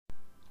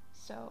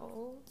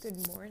So,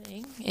 good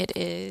morning. It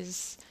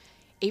is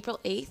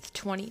April 8th,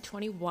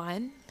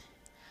 2021.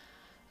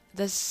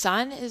 The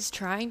sun is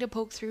trying to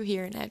poke through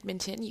here in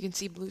Edmonton. You can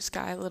see blue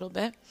sky a little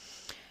bit.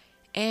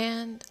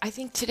 And I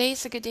think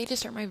today's a good day to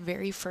start my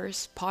very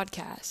first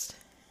podcast.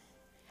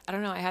 I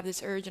don't know, I have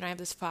this urge and I have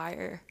this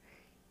fire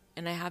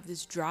and I have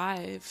this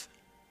drive.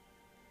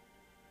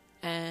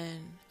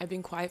 And I've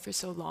been quiet for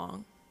so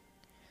long.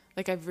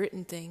 Like, I've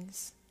written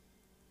things.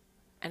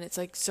 And it's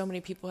like so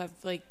many people have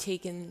like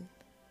taken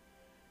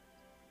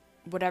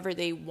whatever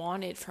they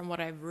wanted from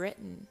what I've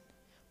written,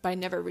 but I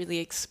never really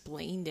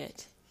explained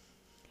it.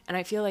 And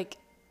I feel like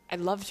I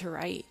love to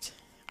write.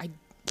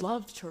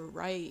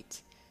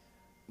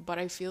 But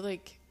I feel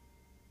like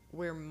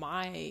where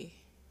my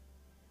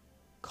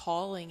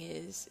calling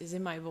is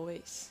in my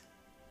voice.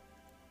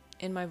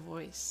 In my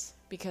voice.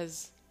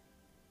 Because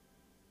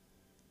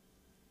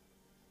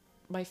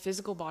my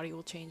physical body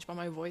will change, but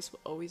my voice will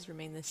always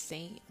remain the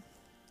same.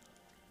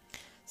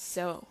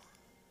 So,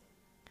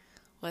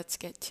 let's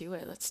get to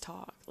it. Let's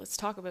talk. Let's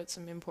talk about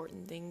some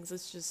important things.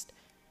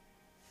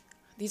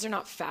 These are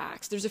not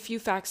facts. There's a few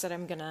facts that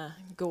I'm going to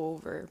go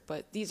over,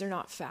 but these are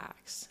not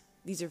facts.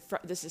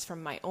 This is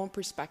from my own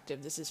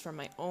perspective. This is from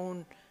my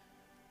own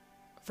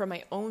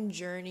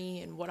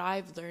journey and what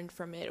I've learned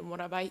from it and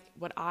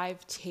what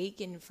I've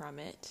taken from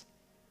it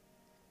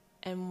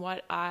and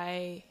what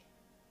I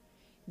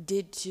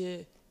did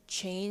to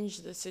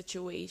change the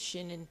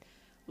situation and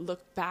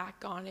look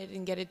back on it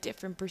and get a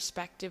different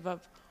perspective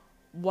of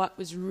what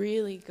was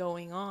really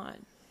going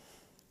on.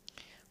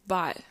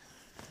 But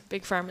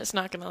Big Pharma's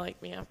not going to like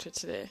me after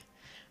today.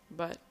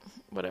 But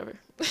whatever.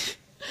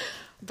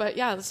 But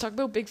yeah, let's talk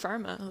about Big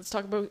Pharma. Let's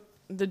talk about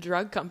the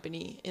drug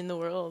company in the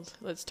world.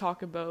 Let's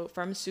talk about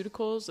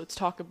pharmaceuticals. Let's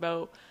talk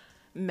about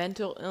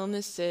mental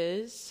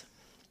illnesses.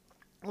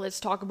 Let's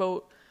talk.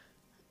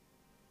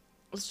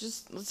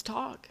 Let's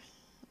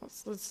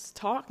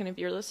talk. And if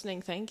you're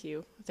listening, thank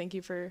you. Thank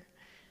you for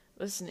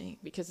listening,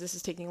 because this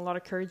is taking a lot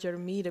of courage out of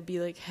me to be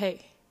like,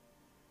 hey,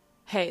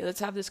 let's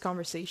have this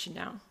conversation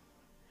now.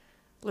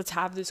 Let's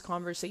have this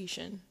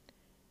conversation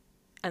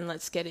and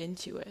let's get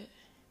into it.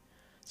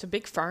 So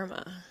Big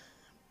Pharma,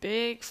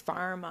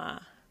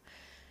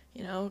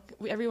 you know,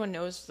 everyone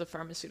knows the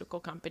pharmaceutical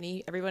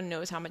company. Everyone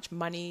knows how much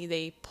money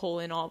they pull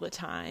in all the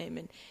time,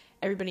 and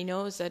everybody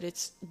knows that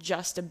it's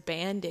just a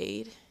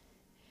Band-Aid.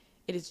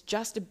 It is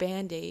just a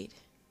Band-Aid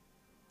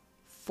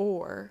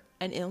for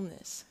an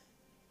illness.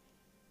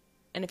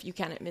 And if you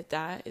can't admit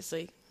that, it's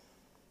like,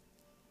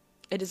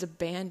 it is a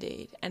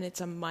Band-Aid, and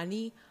it's a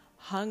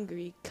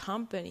money-hungry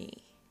company.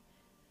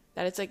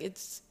 That it's like,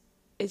 its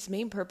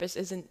main purpose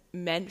isn't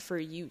meant for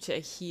you to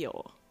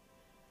heal.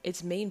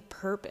 Its main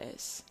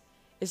purpose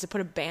is to put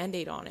a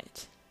Band-Aid on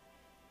it.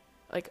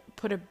 Like,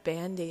 put a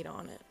Band-Aid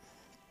on it.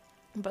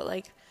 But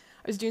like,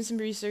 I was doing some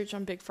research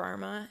on Big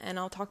Pharma, and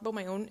I'll talk about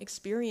my own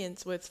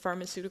experience with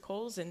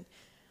pharmaceuticals and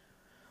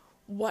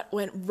what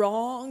went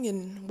wrong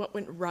and what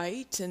went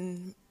right,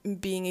 and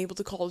being able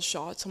to call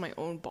shots on my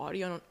own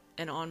body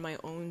and on my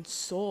own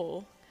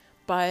soul.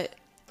 But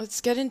let's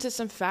get into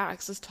some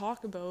facts. Let's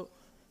talk about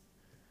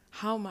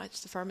how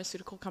much the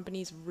pharmaceutical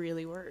company is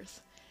really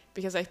worth.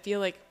 Because I feel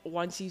like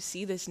once you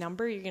see this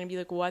number, you're going to be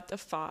like, what the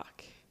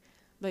fuck?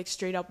 Like,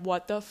 straight up,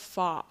 what the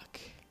fuck?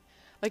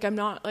 Like, I'm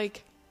not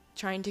like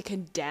trying to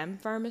condemn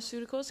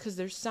pharmaceuticals, because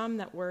there's some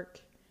that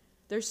work,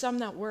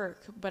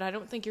 but I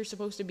don't think you're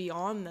supposed to be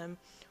on them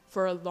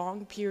for a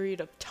long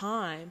period of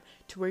time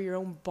to where your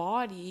own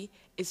body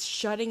is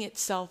shutting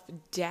itself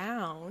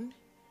down,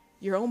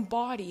 your own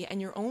body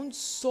and your own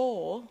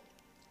soul,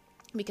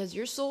 because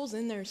your soul's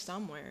in there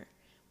somewhere.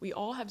 We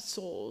all have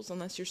souls,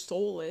 unless you're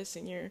soulless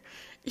and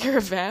you're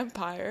a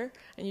vampire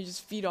and you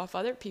just feed off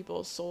other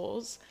people's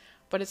souls.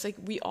 But it's like,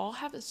 we all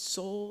have a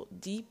soul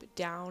deep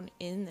down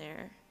in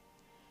there.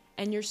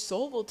 And your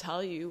soul will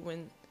tell you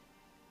when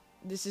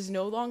this is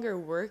no longer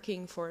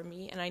working for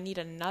me and I need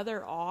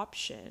another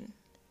option.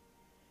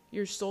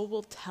 Your soul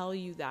will tell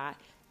you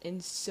that in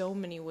so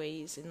many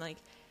ways, in like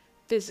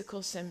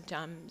physical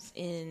symptoms,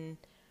 in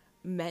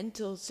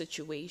mental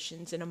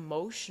situations, in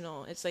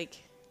emotional. It's like,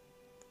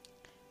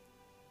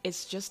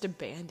 it's just a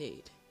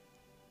Band-Aid.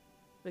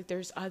 Like,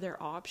 there's other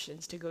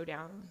options to go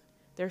down.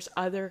 There's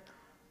other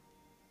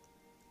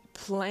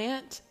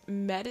plant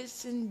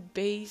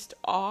medicine-based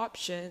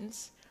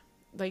options,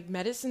 like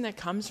medicine that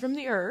comes from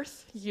the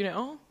earth, you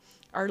know,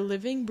 our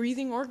living,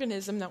 breathing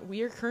organism that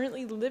we are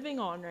currently living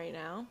on right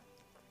now.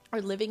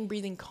 Our living,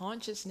 breathing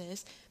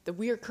consciousness that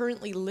we are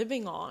currently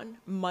living on,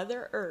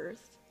 Mother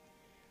Earth.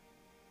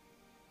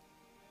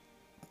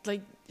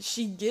 Like,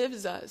 she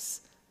gives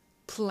us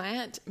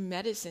plant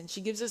medicine.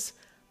 She gives us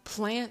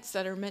plants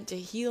that are meant to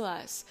heal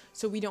us,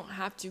 so we don't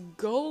have to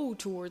go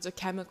towards a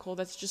chemical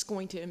that's just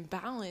going to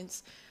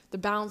imbalance the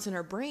balance in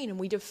our brain. And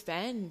we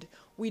defend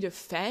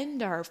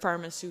our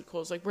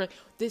pharmaceuticals. Like,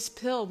 this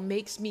pill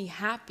makes me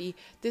happy.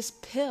 This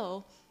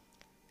pill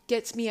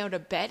gets me out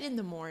of bed in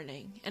the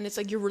morning. And it's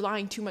like, you're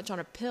relying too much on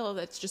a pill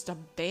that's just a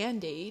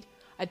Band-Aid,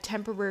 a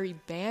temporary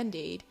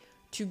Band-Aid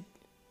to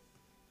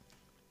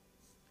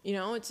You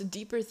know, it's a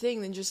deeper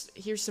thing than just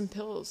here's some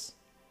pills.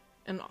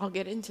 And I'll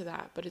get into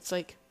that. But it's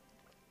like,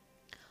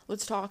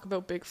 let's talk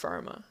about Big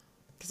Pharma.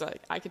 Because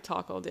I could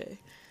talk all day.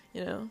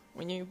 You know,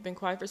 when you've been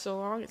quiet for so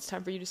long, it's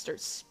time for you to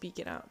start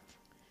speaking up.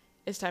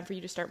 It's time for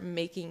you to start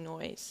making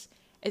noise.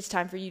 It's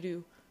time for you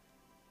to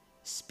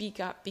speak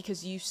up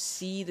because you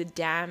see the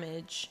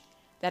damage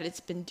that it's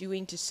been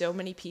doing to so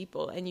many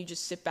people, and you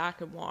just sit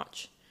back and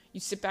watch. You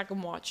sit back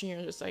and watch, and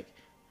you're just like,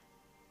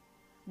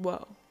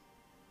 whoa.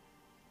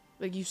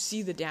 Like, you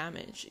see the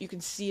damage. You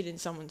can see it in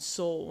someone's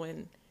soul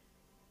when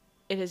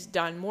it has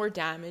done more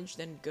damage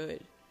than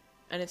good.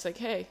 And it's like,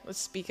 hey, let's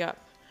speak up.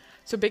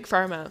 So Big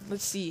Pharma,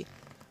 let's see.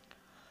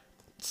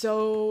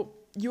 So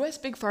U.S.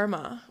 Big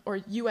Pharma, or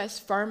U.S.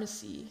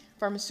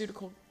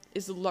 Pharmaceutical,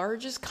 is the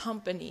largest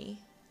company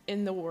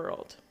in the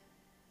world.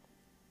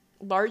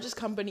 Largest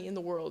company in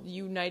the world.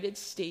 United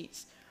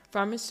States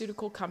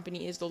Pharmaceutical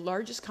Company is the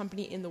largest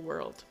company in the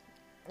world.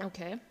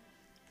 Okay?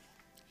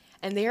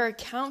 And they are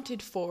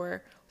accounted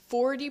for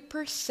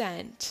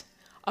 40%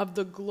 of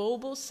the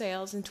global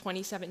sales in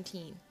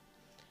 2017.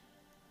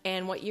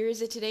 And what year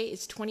is it today?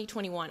 It's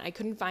 2021. I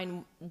couldn't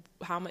find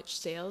how much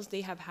sales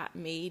they have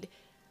made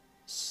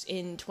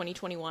in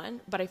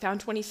 2021, but I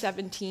found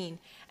 2017.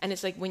 And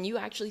it's like, when you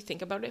actually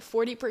think about it,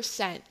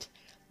 40%.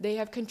 They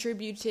have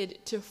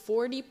contributed to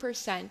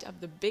 40%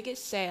 of the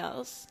biggest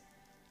sales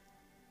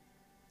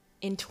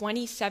in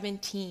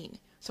 2017.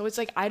 So it's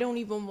like, I don't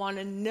even want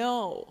to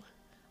know.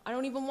 I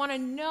don't even want to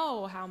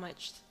know how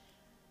much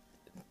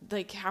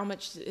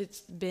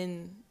it's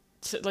been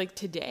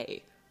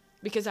today.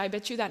 Because I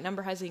bet you that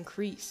number has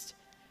increased.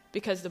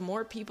 Because the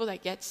more people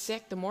that get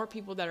sick, the more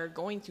people that are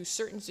going through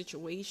certain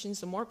situations,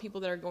 the more people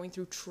that are going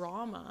through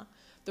trauma,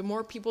 the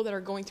more people that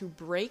are going through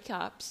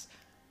breakups,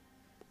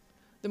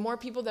 the more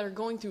people that are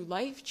going through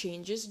life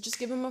changes, just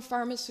give them a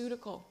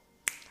pharmaceutical.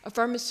 A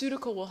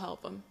pharmaceutical will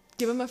help them.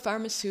 Give them a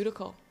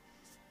pharmaceutical.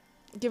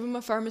 Give them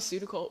a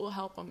pharmaceutical. It will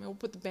help them. It will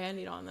put the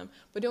Band-Aid on them.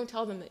 But don't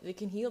tell them that they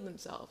can heal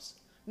themselves.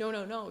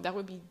 No. That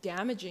would be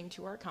damaging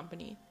to our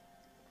company.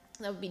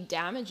 That would be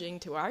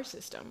damaging to our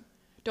system.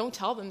 Don't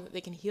tell them that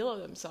they can heal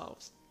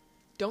themselves.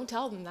 Don't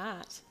tell them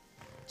that.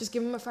 Just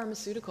give them a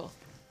pharmaceutical.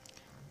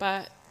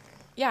 But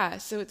yeah,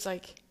 so it's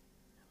like,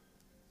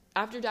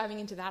 after diving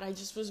into that, I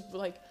just was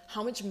like,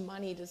 how much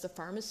money does the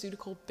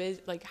pharmaceutical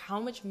how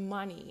much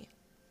money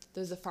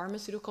does the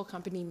pharmaceutical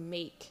company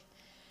make?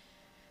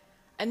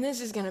 And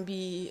this is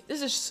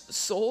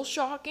soul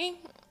shocking.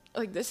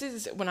 Like,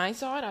 when I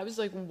saw it, I was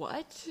like,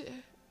 what?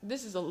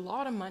 This is a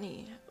lot of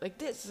money. Like,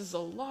 this is a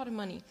lot of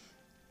money.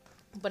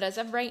 But as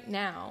of right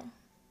now,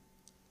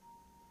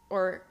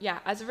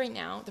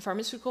 the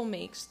pharmaceutical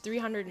makes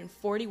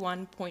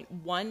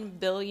 $341.1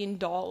 billion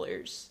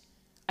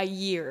a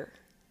year.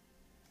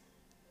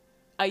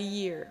 A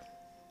year.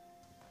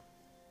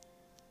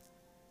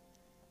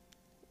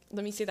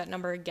 Let me say that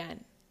number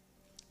again.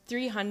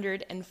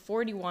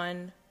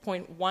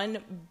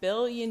 $341.1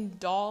 billion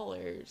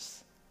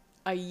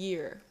a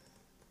year.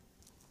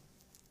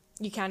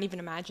 You can't even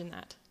imagine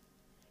that.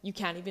 You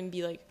can't even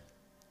be like,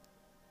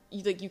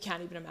 you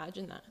can't even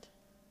imagine that.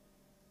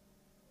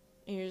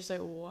 And you're just like,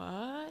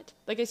 what?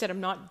 Like I said,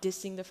 I'm not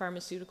dissing the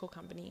pharmaceutical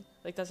company.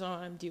 Like, that's not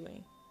what I'm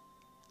doing.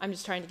 I'm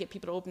just trying to get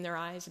people to open their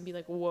eyes and be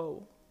like,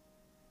 whoa.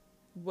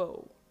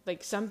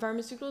 Like, some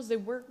pharmaceuticals, they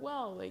work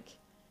well. Like,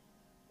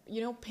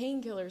 you know,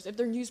 painkillers, if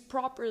they're used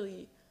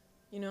properly,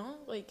 you know,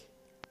 like.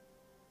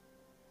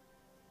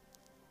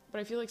 But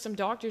I feel like some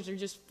doctors are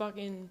just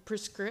fucking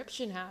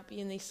prescription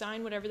happy, and they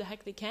sign whatever the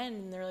heck they can,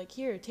 and they're like,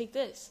 here, take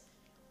this.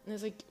 And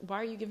it's like,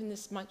 why are you giving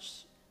this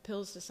much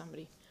pills to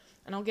somebody?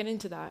 And I'll get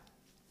into that.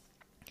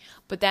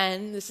 But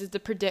then this is the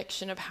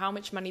prediction of how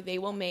much money they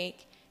will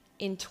make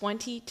in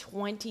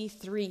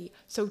 2023.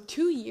 So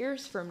 2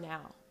 years from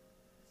now,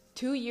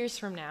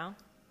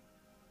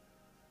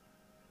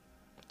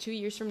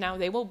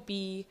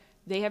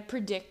 they have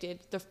predicted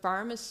the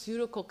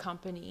pharmaceutical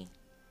company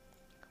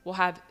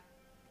will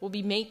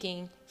be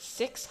making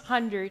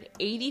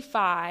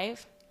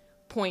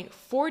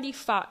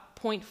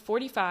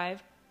 $685.45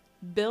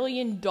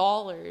 billion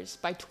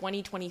by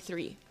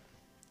 2023.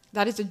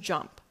 That is a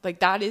jump. Like,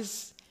 that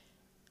is,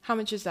 how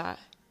much is that?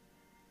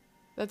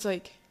 That's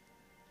like,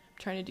 I'm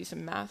trying to do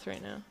some math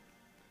right now.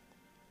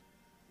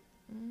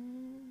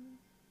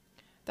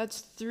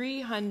 That's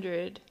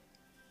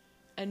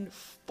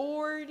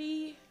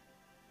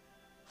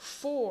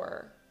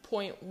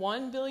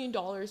 $344.1 billion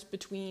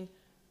between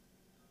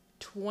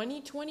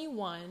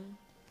 2021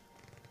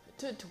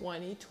 to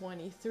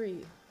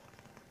 2023.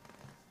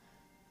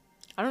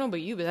 I don't know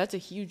about you, but that's a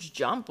huge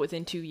jump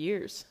within 2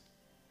 years.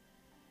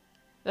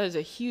 That is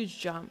a huge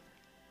jump.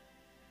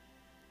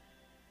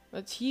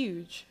 That's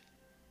huge.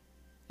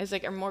 It's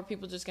like, are more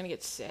people just going to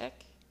get sick?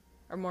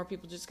 Are more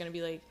people just going to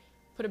be like,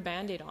 put a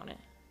Band-Aid on it?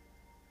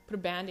 Put a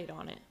Band-Aid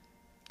on it.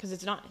 Because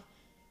it's not,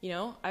 you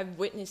know, I've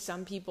witnessed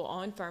some people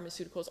on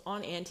pharmaceuticals,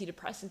 on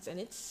antidepressants, and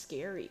it's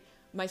scary.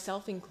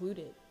 Myself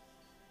included.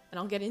 And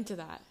I'll get into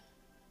that.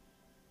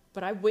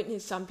 But I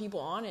witnessed some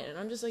people on it, and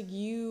I'm just like,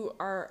 you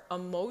are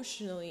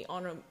emotionally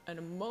on an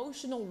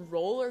emotional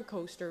roller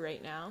coaster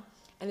right now,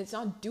 and it's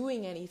not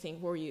doing anything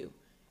for you.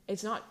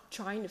 It's not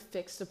trying to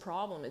fix the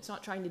problem. It's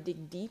not trying to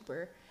dig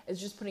deeper.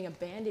 It's just putting a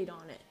Band-Aid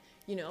on it.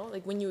 You know,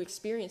 like when you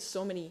experience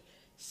so many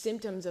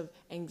symptoms of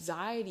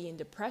anxiety and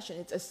depression,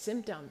 it's a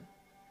symptom.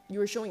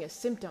 You are showing a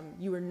symptom.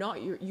 You are not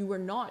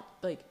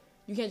like,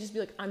 you can't just be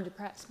like, I'm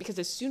depressed. Because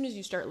as soon as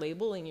you start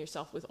labeling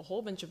yourself with a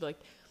whole bunch of like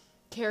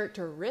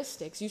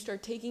characteristics, you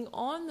start taking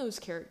on those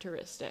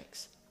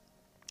characteristics.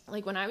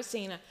 Like when I was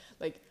saying,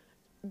 like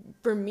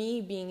for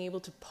me being able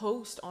to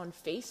post on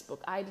Facebook,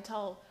 I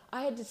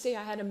had to say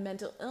I had a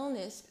mental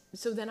illness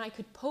so then I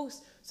could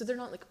post, so they're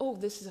not like, oh,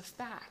 this is a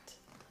fact.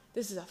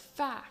 This is a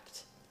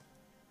fact.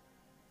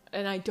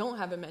 And I don't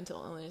have a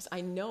mental illness.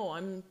 I know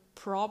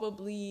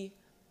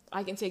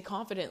I can say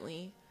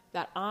confidently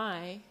that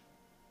I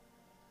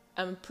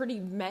am a pretty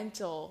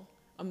mental,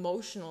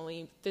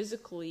 emotionally,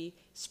 physically,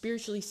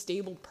 spiritually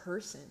stable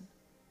person.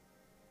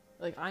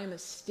 Like I am a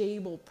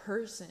stable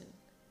person.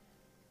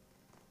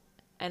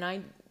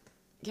 And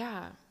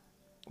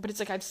but it's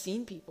like I've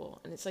seen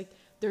people, and it's like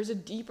there's a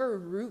deeper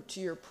root to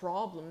your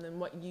problem than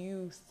what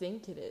you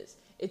think it is.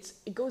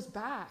 It goes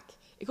back.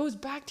 It goes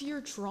back to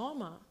your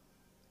trauma.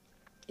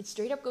 It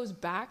straight up goes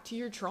back to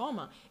your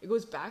trauma. It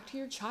goes back to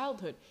your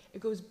childhood.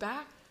 It goes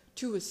back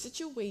to a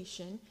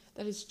situation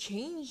that has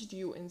changed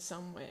you in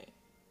some way.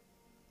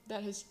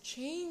 That has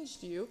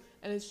changed you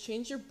and has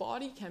changed your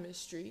body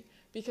chemistry,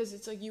 because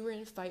it's like you were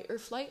in fight or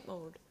flight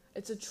mode.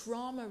 It's a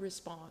trauma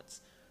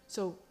response.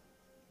 So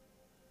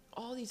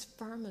all these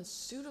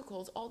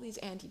pharmaceuticals, all these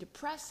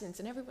antidepressants,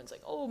 and everyone's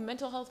like, oh,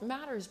 mental health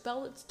matters.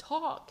 Belle, let's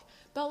talk.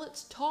 Belle,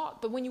 let's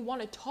talk. But when you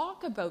want to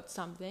talk about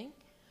something,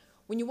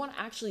 when you want to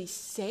actually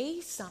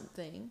say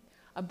something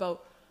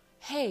about,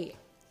 hey,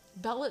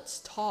 Belle, let's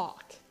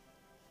talk,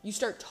 you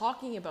start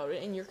talking about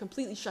it and you're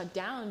completely shut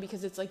down,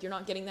 because it's like you're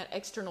not getting that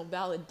external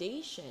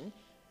validation.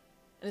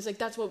 And it's like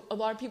that's what a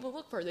lot of people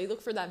look for. They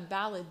look for that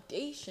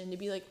validation to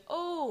be like,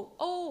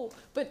 oh,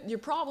 but your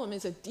problem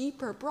is a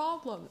deeper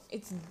problem.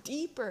 It's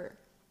deeper.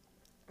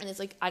 And it's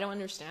like, I don't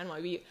understand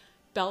why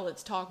Belle,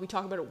 let's talk. We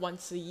talk about it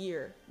once a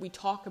year. We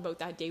talk about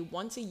that day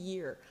once a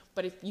year.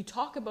 But if you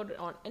talk about it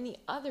on any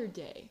other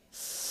day,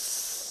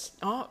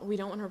 we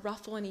don't want to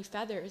ruffle any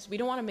feathers. We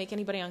don't want to make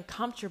anybody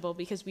uncomfortable,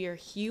 because we are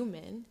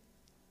human.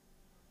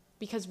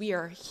 Because we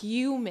are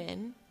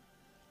human.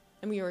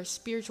 And we are a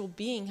spiritual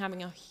being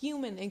having a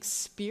human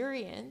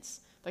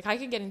experience. Like, I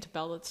could get into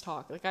Belle, let's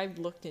talk. Like, I've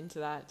looked into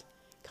that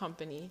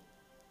company.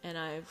 And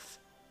I've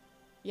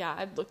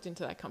looked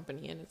into that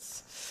company. And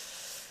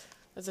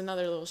that's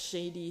another little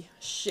shady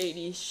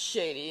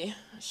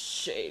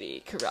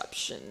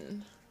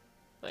corruption.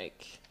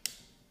 Like,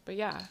 but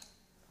yeah.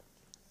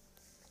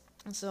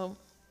 And so,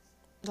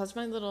 that's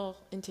my little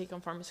intake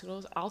on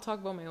pharmaceuticals. I'll talk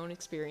about my own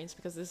experience,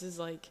 because this is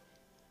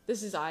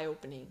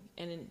eye-opening.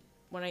 And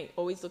when I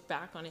always look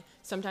back on it,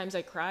 sometimes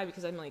I cry,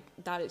 because I'm like,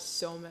 that is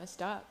so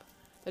messed up.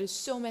 That is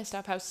so messed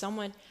up, how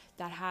someone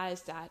that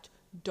has that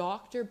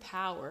doctor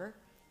power,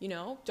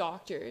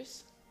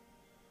 doctors,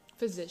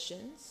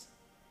 physicians,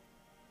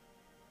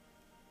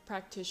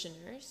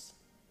 practitioners,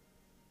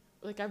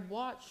 like I've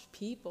watched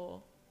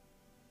people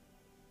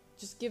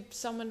just give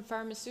someone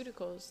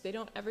pharmaceuticals. They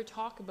don't ever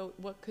talk about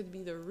what could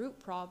be the root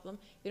problem.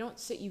 They don't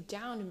sit you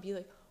down and be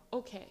like,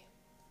 okay,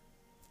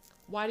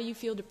 why do you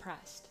feel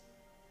depressed?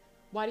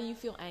 Why do you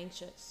feel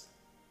anxious?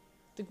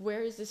 Like,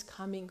 where is this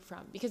coming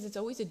from? Because it's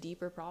always a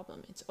deeper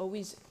problem. It's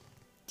always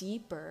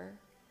deeper.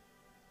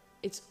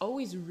 It's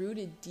always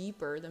rooted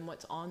deeper than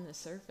what's on the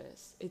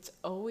surface. It's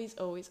always.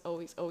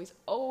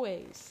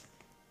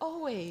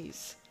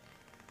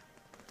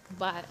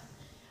 But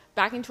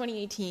back in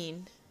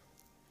 2018,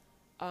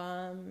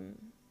 I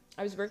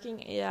was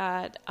working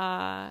at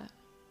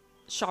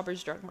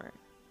Shoppers Drug Mart.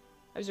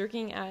 I was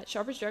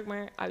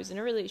in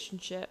a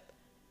relationship.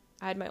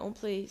 I had my own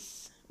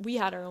place. We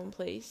had our own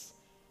place.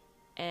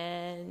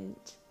 And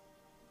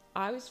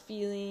I was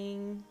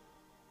feeling,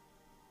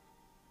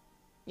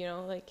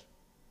 like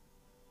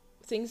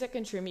things that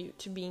contribute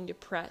to being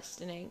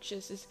depressed and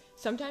anxious is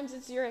sometimes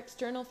it's your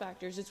external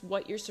factors. It's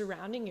what you're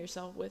surrounding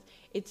yourself with.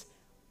 It's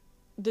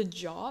the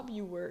job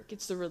you work.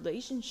 It's the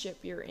relationship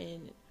you're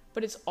in.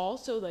 But it's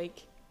also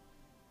like,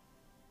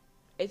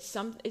 it's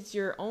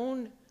your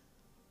own,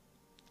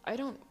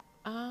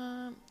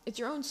 it's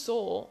your own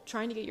soul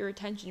trying to get your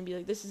attention and be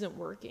like, this isn't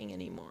working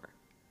anymore.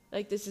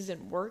 Like, this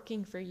isn't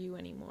working for you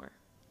anymore.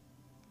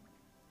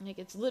 Like,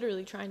 it's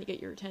literally trying to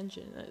get your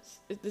attention.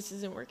 This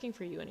isn't working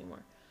for you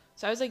anymore.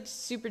 So I was like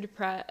super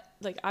depressed.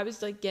 Like, I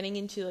was like getting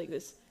into like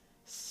this,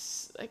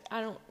 like,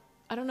 I don't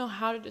know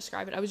how to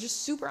describe it. I was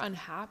just super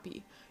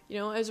unhappy.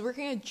 I was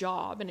working a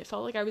job and it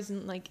felt like I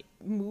wasn't like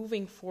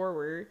moving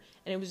forward,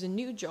 and it was a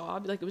new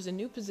job. Like, it was a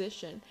new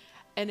position.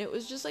 And it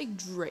was just like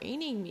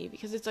draining me,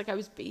 because it's like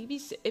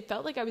it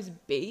felt like I was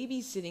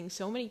babysitting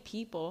so many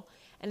people.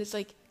 And it's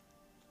like,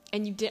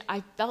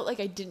 I felt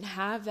like I didn't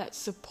have that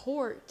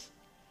support.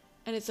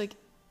 And it's like,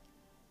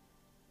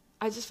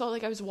 I just felt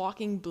like I was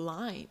walking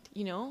blind,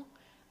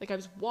 Like I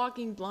was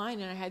walking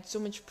blind and I had so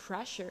much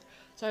pressure.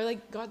 So I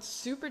like got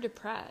super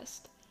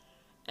depressed.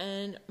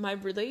 And my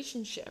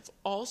relationship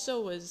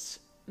also was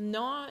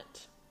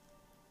not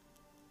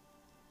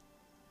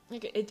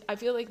like it. I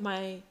feel like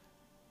my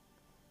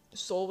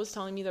soul was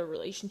telling me the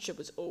relationship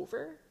was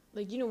over.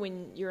 Like, you know,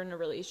 when you're in a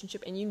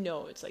relationship and you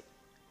know, it's like,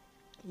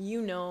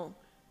 you know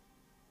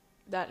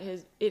that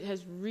it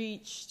has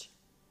reached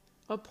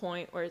a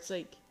point where it's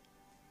like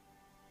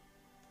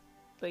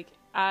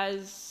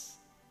as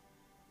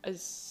a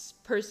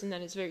person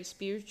that is very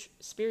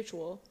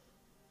spiritual,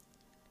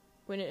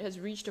 when it has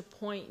reached a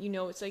point, you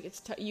know, it's like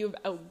you've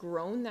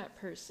outgrown that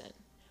person,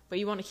 but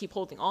you want to keep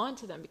holding on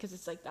to them because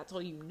it's like that's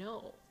all you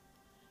know.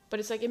 But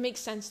it's like, it makes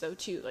sense though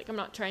too. Like, I'm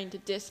not trying to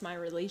diss my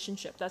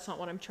relationship. That's not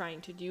what I'm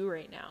trying to do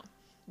right now,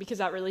 because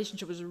that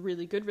relationship was a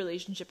really good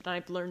relationship and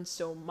I've learned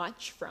so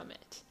much from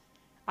it.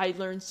 I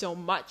learned so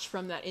much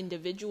from that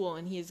individual,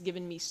 and he has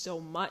given me so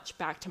much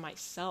back to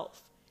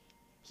myself.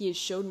 He has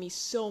showed me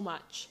so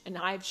much, and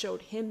I've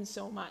showed him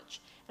so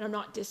much. And I'm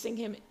not dissing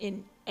him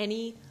in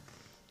any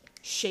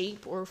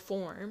shape or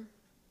form.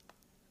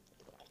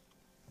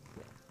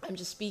 I'm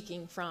just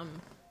speaking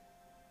from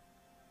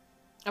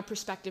a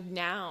perspective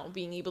now,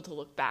 being able to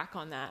look back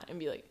on that and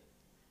be like,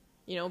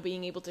 you know,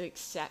 being able to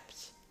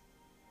accept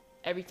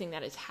everything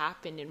that has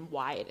happened and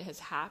why it has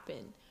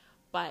happened.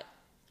 But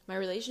my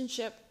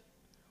relationship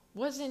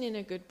wasn't in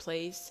a good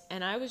place,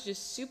 and I was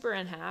just super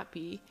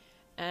unhappy,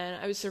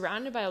 and I was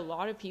surrounded by a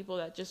lot of people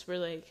that just were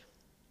like,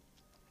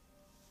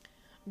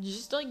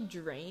 just like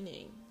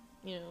draining,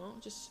 you know,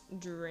 just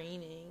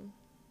draining,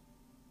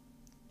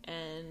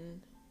 and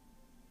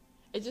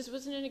it just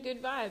wasn't in a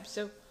good vibe.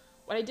 So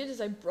what I did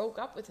is I broke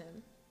up with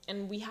him,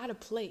 and we had a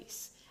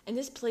place, and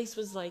this place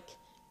was like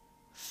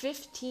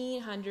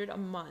 $1,500 a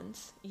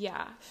month.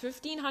 Yeah,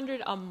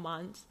 $1,500 a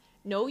month,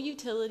 no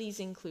utilities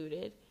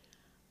included.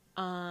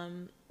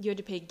 You had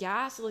to pay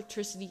gas,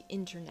 electricity,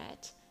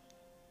 internet.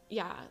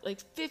 Yeah, like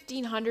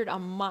 $1,500 a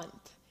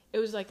month. It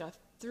was like a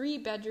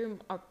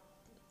 3-bedroom,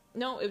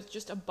 no, it was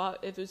just above,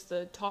 it was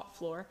the top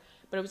floor,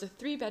 but it was a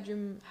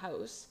 3-bedroom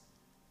house,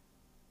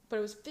 but it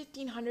was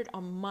 $1,500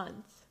 a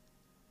month.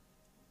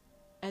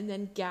 And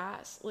then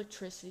gas,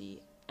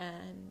 electricity,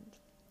 and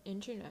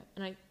internet.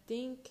 And I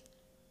think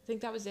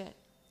that was it.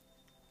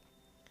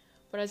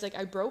 But I was like,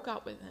 I broke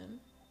up with him,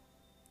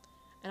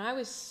 and I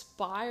was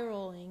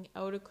spiraling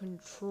out of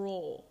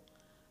control.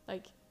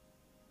 Like,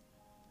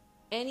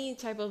 any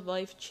type of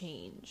life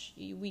change,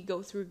 we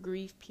go through a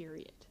grief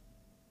period.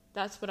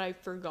 That's what I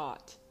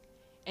forgot.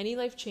 Any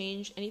life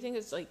change, anything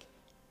that's like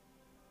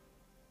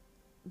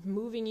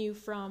moving you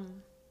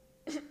from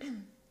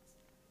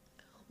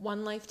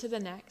one life to the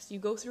next, you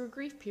go through a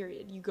grief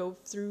period.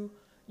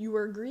 You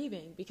are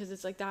grieving because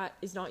it's like that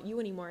is not you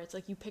anymore. It's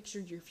like you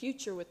pictured your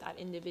future with that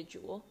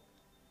individual.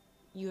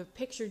 You have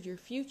pictured your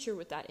future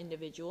with that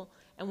individual,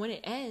 and when it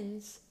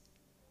ends,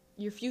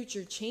 your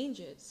future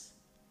changes.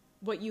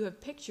 What you have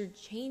pictured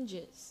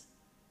changes.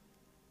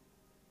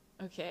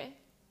 Okay?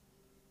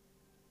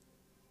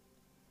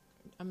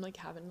 I'm like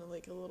having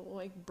like a little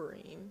like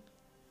brain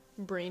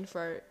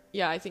fart.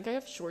 Yeah, I think I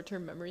have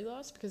short-term memory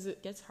loss because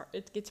it gets hard.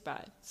 It gets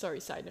bad. Sorry,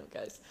 side note,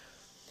 guys.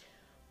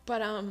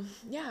 But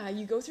yeah,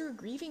 you go through a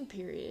grieving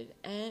period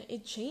and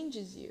it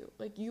changes you.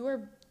 Like, you are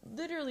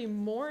literally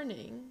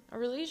mourning a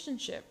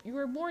relationship. You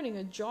are mourning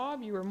a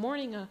job. You are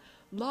mourning a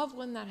loved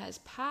one that has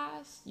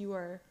passed. You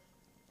are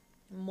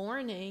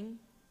mourning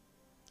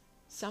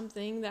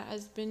something that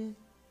has been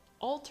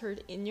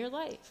altered in your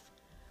life.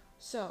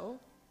 So,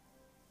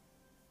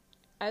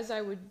 as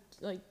I would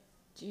like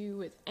do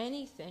with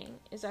anything,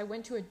 is I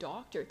went to a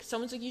doctor.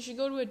 Someone's like, you should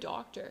go to a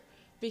doctor,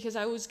 because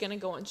I was going to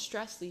go on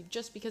stress leave,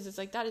 just because it's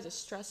like, that is a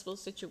stressful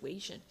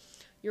situation.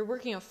 You're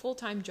working a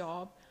full-time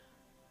job.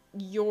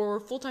 Your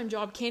full-time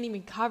job can't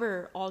even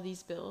cover all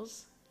these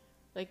bills.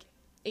 Like,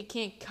 it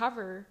can't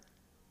cover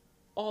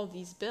all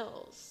these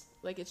bills.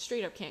 Like, it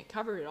straight up can't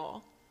cover it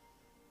all.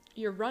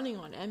 You're running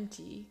on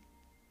empty.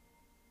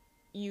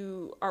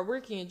 You are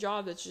working a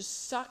job that's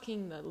just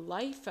sucking the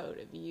life out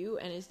of you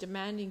and is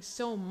demanding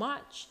so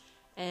much,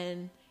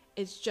 and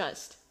it's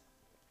just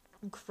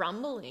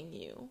crumbling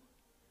you.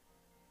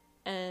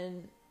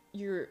 And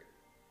you're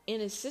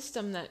in a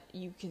system that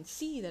you can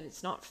see that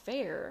it's not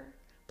fair,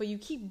 but you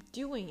keep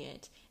doing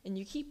it, and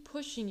you keep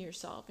pushing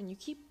yourself, and you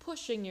keep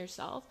pushing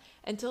yourself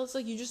until it's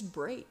like you just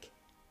break.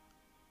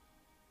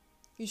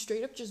 You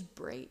straight up just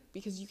break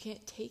because you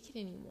can't take it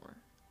anymore.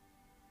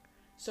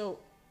 So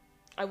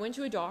I went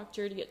to a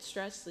doctor to get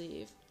stress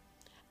leave,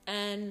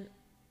 and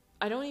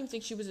I don't even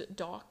think she was a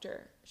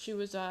doctor. She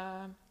was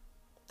a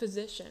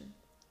physician.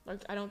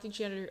 Like, I don't think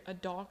she had a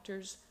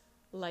doctor's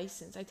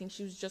license. I think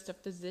she was just a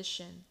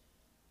physician.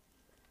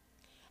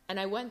 And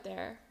I went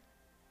there,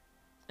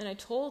 and I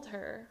told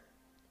her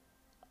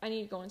I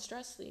need to go on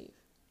stress leave.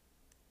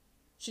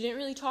 She didn't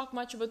really talk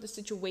much about the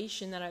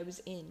situation that I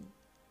was in.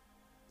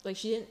 Like,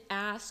 she didn't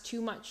ask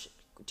too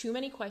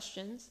many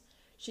questions.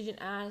 She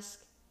didn't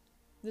ask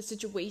the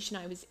situation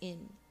I was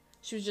in.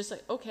 She was just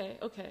like, okay,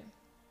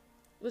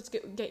 let's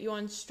get you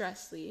on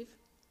stress leave.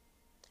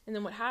 And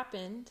then what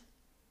happened,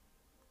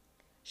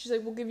 she's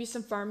like, we'll give you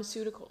some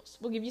pharmaceuticals.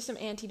 We'll give you some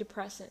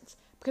antidepressants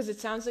because it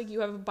sounds like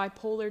you have a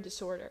bipolar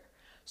disorder.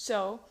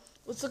 So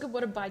let's look at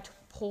what a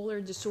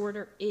bipolar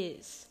disorder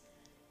is,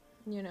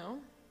 you know?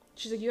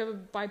 She's like, you have a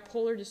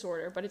bipolar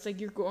disorder, but it's like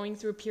you're going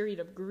through a period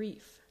of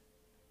grief.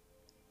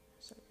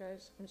 Sorry,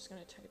 guys. I'm just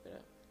going to type it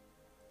up.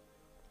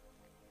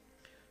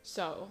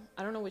 So,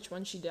 I don't know which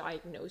one she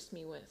diagnosed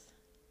me with.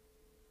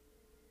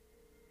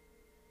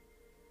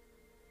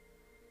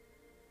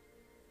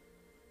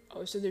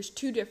 Oh, so there's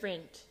 2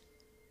 different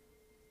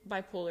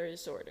bipolar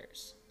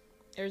disorders.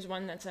 There's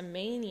one that's a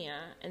mania,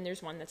 and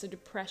there's one that's a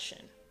depression.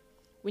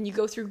 When you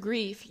go through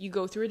grief, you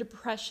go through a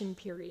depression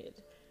period.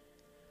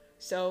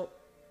 So,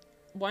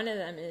 one of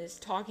them is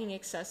talking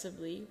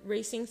excessively,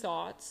 racing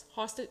thoughts,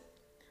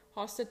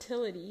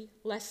 hostility,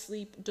 less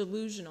sleep,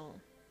 delusional.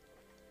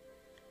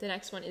 The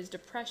next one is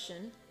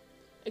depression,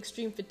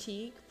 extreme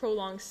fatigue,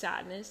 prolonged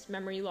sadness,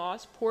 memory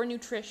loss, poor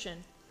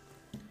nutrition.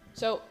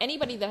 So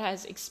anybody that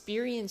has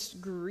experienced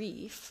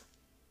grief,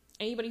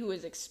 anybody who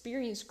has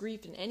experienced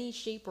grief in any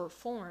shape or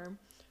form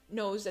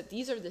knows that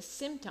these are the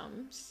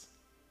symptoms.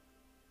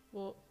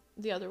 Well,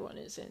 the other one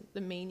isn't.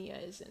 The mania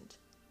isn't.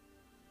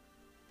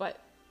 But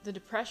the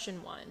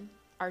depression one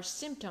are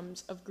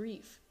symptoms of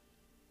grief.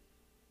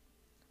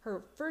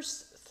 Her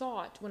first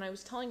thought when I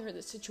was telling her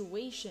the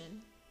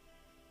situation,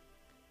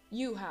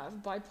 you have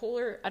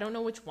bipolar, I don't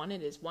know which one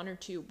it is, 1 or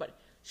 2, but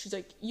she's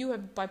like, you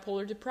have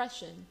bipolar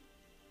depression.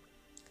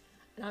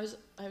 And I was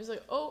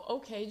like, oh,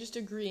 okay, just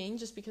agreeing,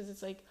 just because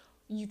it's like,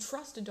 you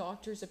trust a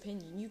doctor's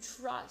opinion. You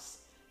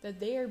trust that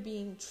they are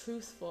being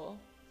truthful.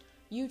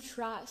 You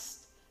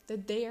trust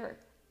that they are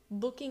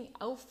looking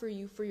out for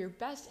you for your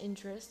best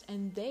interest,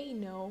 and they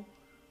know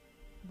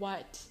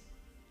what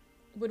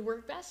would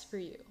work best for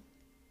you.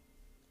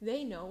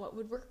 They know what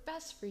would work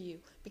best for you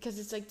because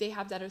it's like they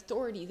have that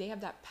authority, they have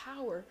that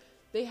power,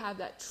 they have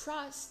that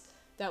trust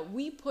that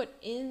we put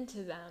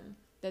into them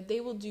that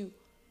they will do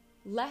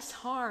less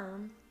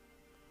harm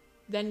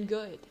than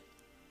good.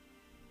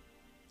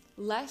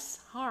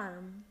 Less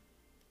harm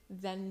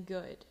than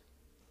good.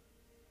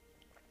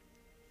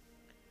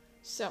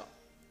 So,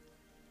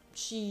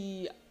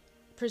 she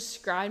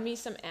prescribed me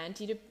some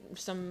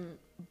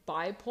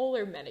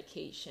bipolar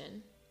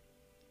medication.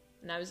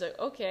 And I was like,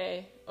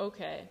 okay.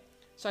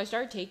 So I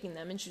started taking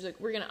them, and she was like,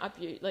 we're going to up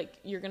you, like,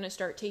 you're going to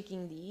start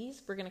taking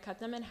these, we're going to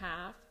cut them in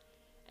half,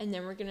 and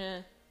then we're going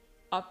to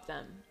up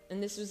them.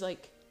 And this was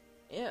like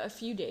a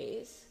few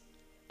days,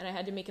 and I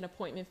had to make an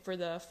appointment for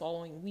the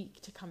following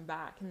week to come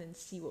back and then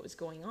see what was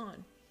going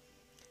on.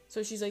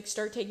 So she's like,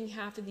 start taking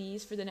half of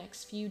these for the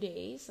next few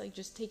days, like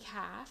just take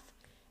half,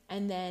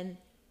 and then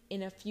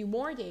in a few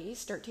more days,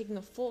 start taking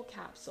a full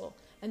capsule,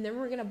 and then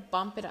we're going to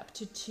bump it up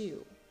to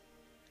 2.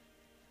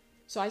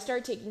 So I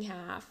started taking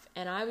half,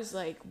 and I was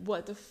like,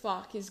 what the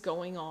fuck is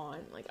going on?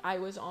 Like, I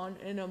was on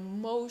an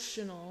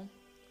emotional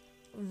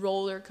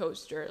roller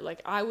coaster.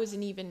 Like, I was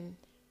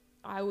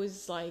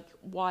like,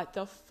 what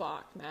the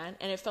fuck, man?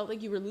 And it felt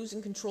like you were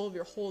losing control of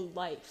your whole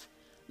life.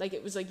 Like,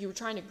 it was like you were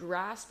trying to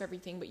grasp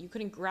everything, but you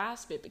couldn't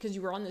grasp it because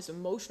you were on this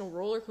emotional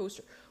roller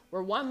coaster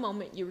where one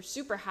moment you were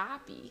super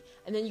happy,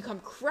 and then you come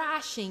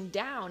crashing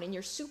down, and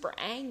you're super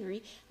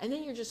angry, and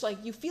then you're just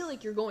like, you feel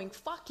like you're going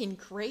fucking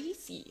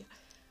crazy.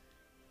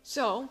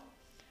 So,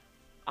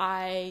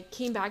 I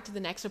came back to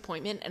the next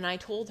appointment, and I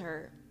told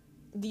her,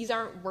 these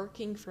aren't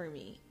working for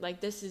me.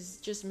 Like, this is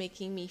just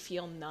making me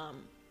feel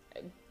numb.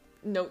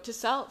 Note to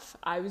self,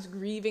 I was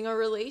grieving a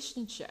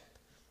relationship.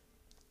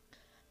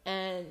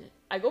 And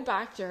I go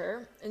back to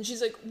her, and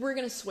she's like, we're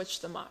going to switch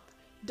them up.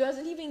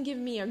 Doesn't even give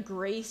me a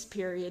grace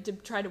period to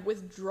try to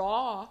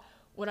withdraw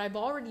what I've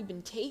already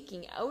been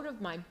taking out of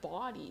my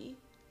body.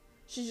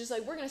 She's just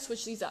like, we're going to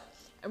switch these up.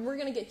 And we're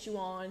going to get you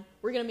on.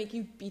 We're going to make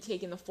you be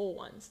taking the full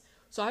ones.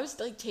 So I was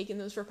like taking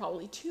those for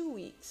probably 2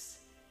 weeks.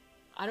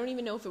 I don't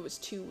even know if it was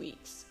 2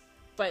 weeks.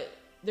 But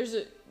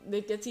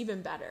it gets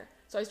even better.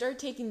 So I started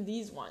taking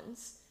these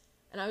ones.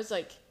 And I was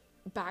like,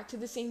 back to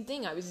the same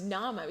thing. I was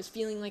numb. I was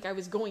feeling like I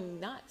was going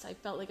nuts. I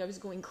felt like I was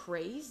going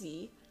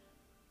crazy.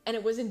 And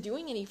it wasn't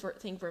doing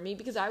anything for me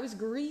because I was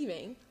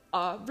grieving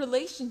a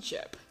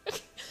relationship.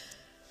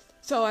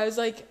 So I was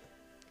like,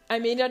 I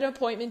made an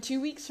appointment 2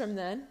 weeks from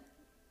then.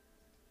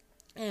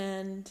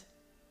 And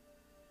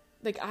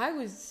like that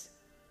was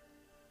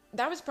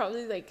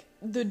probably like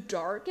the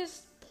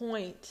darkest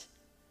point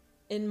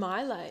in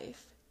my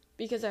life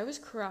because I was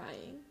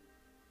crying,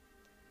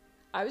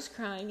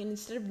 and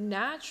instead of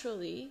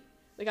naturally,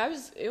 like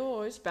it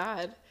was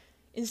bad.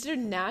 Instead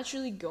of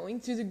naturally going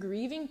through the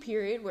grieving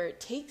period where it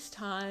takes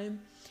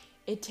time,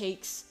 it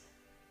takes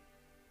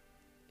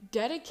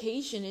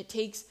dedication, it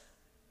takes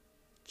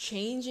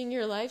changing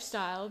your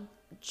lifestyle,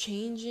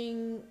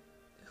 changing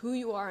who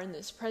you are in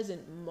this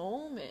present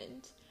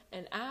moment,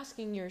 and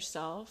asking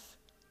yourself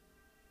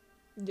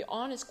the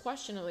honest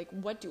question of like,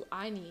 what do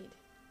I need?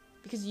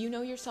 Because you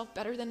know yourself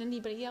better than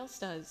anybody else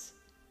does.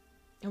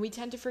 And we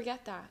tend to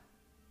forget that.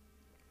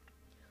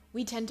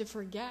 We tend to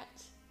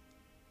forget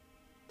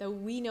that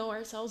we know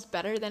ourselves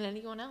better than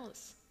anyone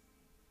else.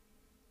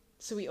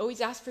 So we always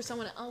ask for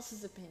someone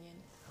else's opinion.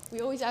 We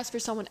always ask for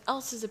someone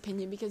else's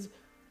opinion because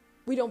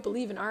we don't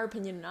believe in our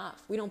opinion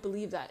enough. We don't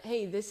believe that,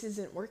 hey, this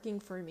isn't working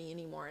for me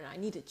anymore and I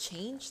need to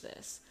change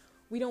this.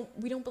 We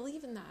don't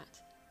believe in that.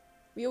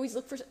 We always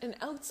look for an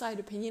outside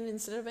opinion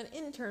instead of an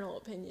internal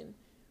opinion.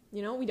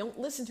 You know, we don't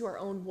listen to our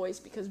own voice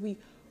because we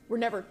were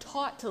never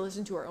taught to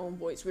listen to our own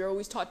voice. We were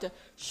always taught to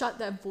shut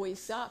that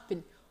voice up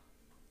and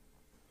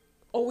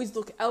always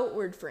look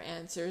outward for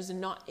answers and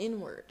not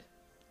inward.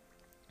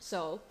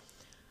 So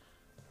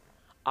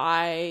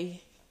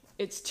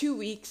it's 2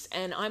 weeks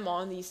and I'm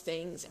on these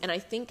things and I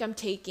think I'm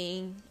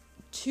taking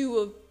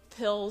 2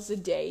 pills a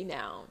day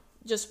now,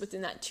 just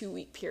within that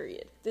 2-week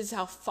period. This is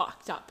how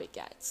fucked up it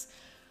gets.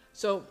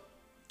 So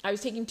I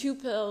was taking 2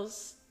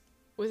 pills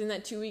within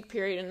that 2-week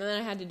period, and then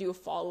I had to do a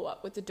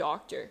follow-up with the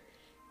doctor.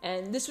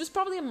 And this was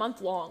probably a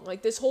month long.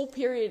 Like, this whole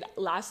period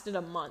lasted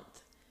a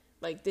month.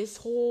 Like, this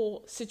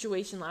whole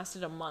situation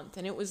lasted a month.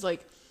 And it was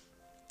like,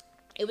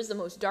 it was the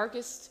most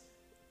darkest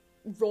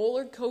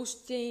roller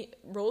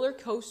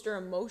coaster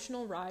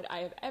emotional ride I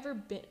have ever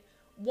been.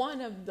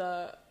 One of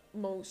the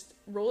most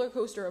roller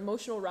coaster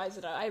emotional rides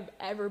that I've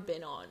ever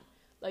been on.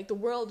 Like, the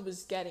world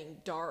was getting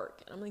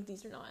dark. And I'm like,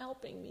 these are not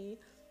helping me.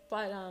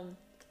 But,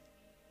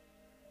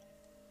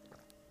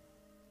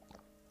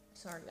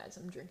 sorry guys,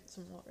 I'm drinking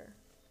some water.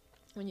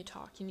 When you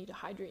talk, you need to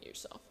hydrate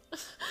yourself.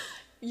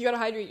 You gotta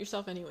hydrate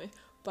yourself anyway.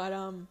 But,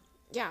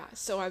 yeah,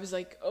 so I was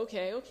like,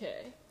 okay,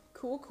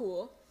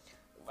 cool.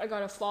 I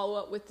got to follow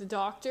up with the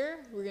doctor.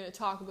 We're going to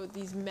talk about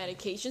these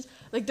medications.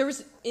 Like, there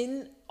was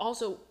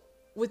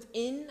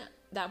within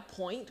that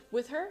point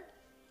with her,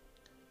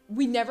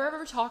 we never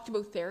ever talked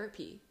about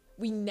therapy.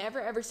 We never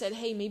ever said,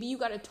 hey, maybe you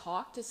got to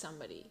talk to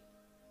somebody.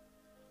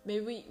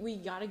 Maybe we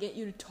got to get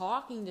you to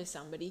talking to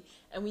somebody,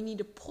 and we need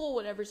to pull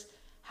whatever's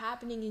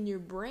happening in your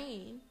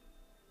brain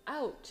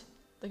out.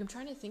 Like, I'm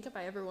trying to think if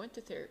I ever went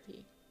to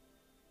therapy.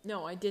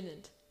 No, I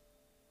didn't.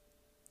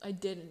 I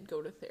didn't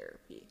go to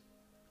therapy.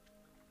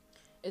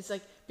 It's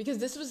like, because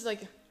this was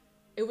like,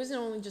 it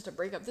wasn't only just a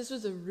breakup. This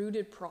was a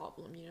rooted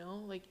problem, you know?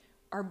 Like,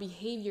 our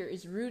behavior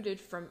is rooted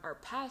from our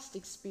past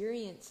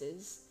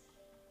experiences.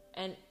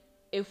 And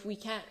if we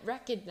can't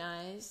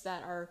recognize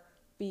that our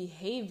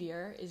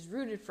behavior is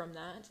rooted from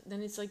that,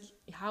 then it's like,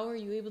 how are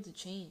you able to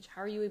change?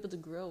 How are you able to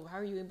grow? How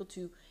are you able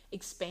to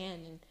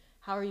expand? And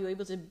how are you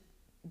able to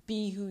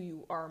be who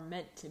you are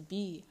meant to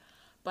be?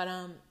 But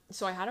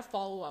so I had a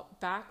follow up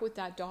back with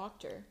that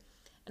doctor,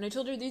 and I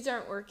told her, these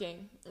aren't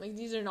working. Like,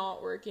 these are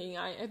not working.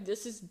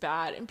 This is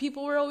bad. And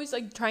people were always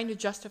like trying to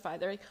justify.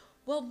 They're like,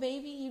 well,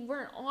 maybe you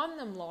weren't on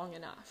them long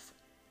enough.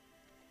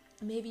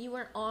 Maybe you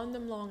weren't on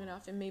them long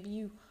enough, and maybe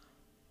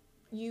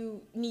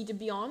you need to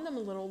be on them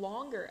a little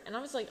longer. And I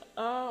was like,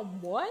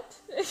 what?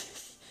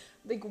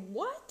 Like,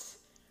 what?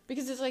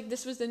 Because it's like,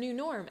 this was the new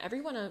norm.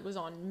 Everyone was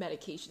on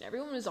medication.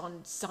 Everyone was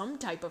on some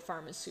type of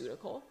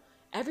pharmaceutical.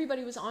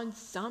 Everybody was on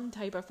some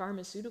type of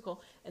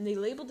pharmaceutical, and they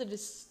labeled it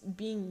as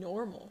being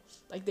normal.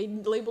 Like, they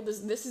labeled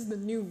this is the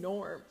new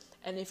norm.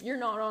 And if you're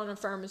not on a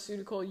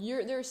pharmaceutical,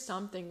 there's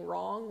something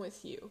wrong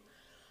with you.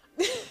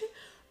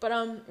 But,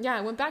 yeah,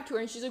 I went back to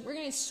her, and she's like, we're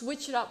going to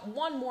switch it up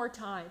one more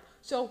time.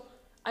 So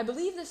I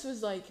believe this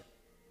was like,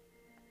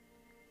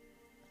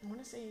 I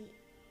want to say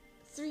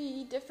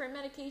 3 different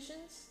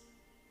medications.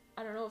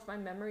 I don't know if my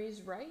memory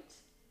is right.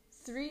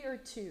 3 or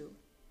 2.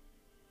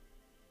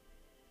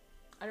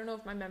 I don't know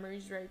if my memory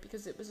is right,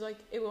 because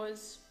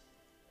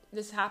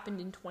this happened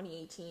in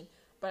 2018,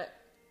 but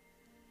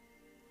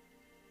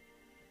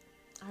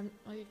I'm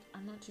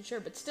not too sure,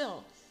 but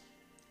still,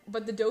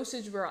 but the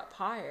dosage were up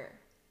higher.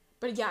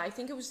 But yeah, I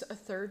think it was a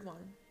third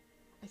one.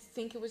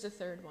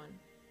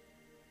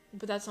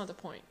 But that's not the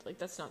point. Like,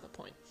 that's not the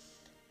point.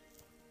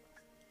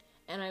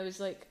 And I was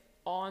like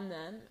on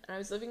them, and I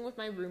was living with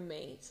my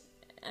roommate,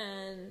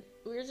 and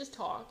we were just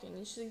talking,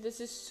 and she's like,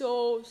 this is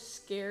so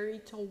scary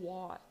to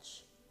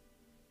watch,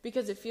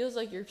 because it feels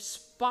like you're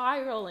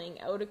spiraling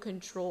out of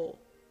control.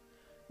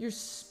 And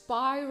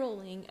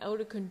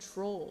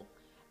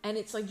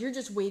it's like, you're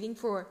just waiting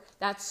for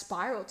that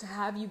spiral to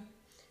have you,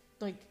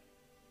 like,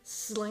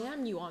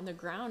 slam you on the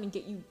ground and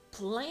get you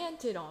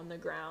planted on the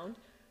ground.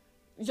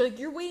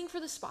 You're waiting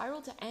for the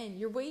spiral to end.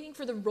 You're waiting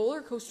for the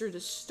roller coaster to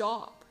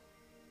stop.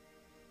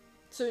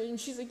 So, and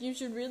she's like, you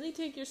should really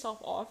take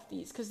yourself off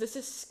these, because this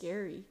is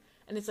scary.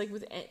 And it's like,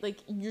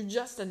 you're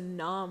just a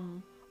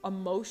numb,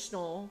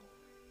 emotional,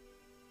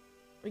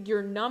 like,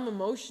 you're a numb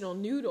emotional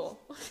noodle.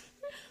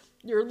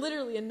 You're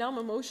literally a numb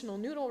emotional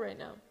noodle right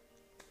now.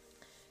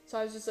 So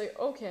I was just like,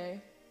 okay.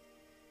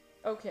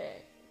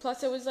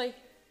 Plus, it was like,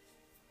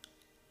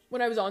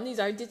 when I was on these,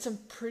 I did some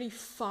pretty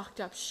fucked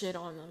up shit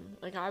on them.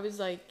 Like, I was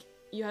like,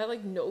 you had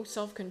like no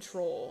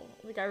self-control.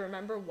 Like, I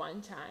remember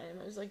one time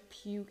I was like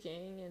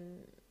puking,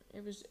 and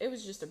it was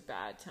just a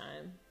bad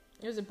time.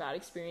 It was a bad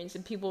experience,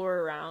 and people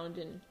were around,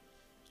 and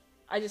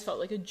I just felt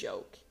like a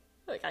joke.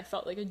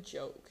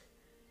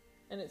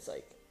 And it's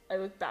like, I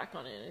look back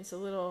on it, and it's a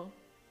little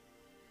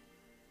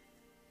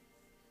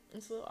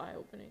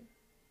eye-opening.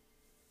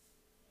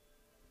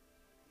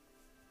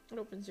 It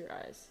opens your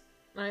eyes.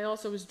 And I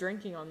also was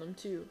drinking on them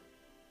too.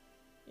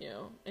 You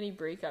know, any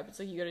breakup, it's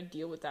like you gotta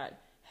deal with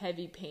that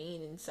heavy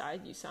pain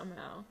inside you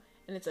somehow.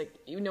 And it's like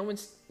no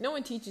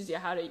one teaches you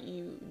how to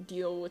you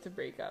deal with a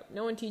breakup.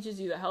 No one teaches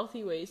you the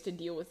healthy ways to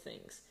deal with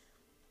things.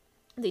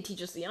 They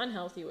teach us the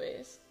unhealthy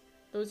ways.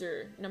 Those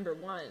are number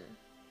one.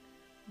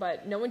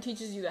 But no one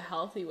teaches you the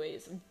healthy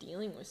ways of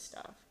dealing with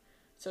stuff.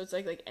 So it's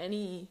like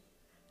any,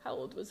 how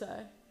old was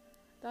I?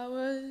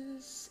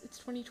 It's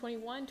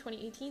 2021,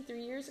 2018,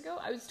 3 years ago.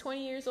 I was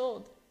 20 years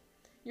old.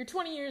 You're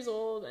 20 years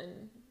old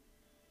and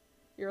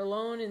you're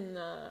alone in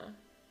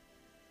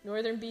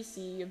northern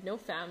BC. You have no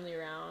family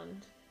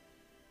around.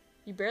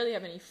 You barely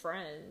have any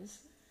friends.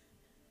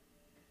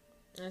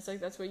 And it's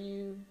like, that's what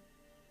you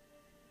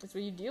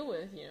deal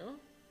with, you know?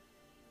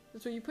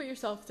 That's what you put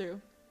yourself through.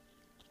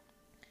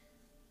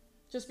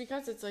 Just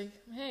because it's like,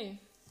 hey,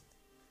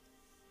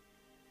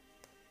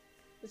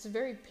 it's a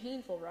very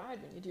painful ride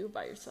when you do it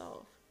by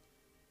yourself.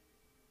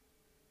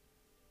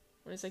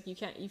 When it's like you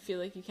feel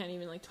like you can't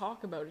even like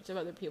talk about it to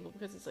other people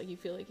because it's like you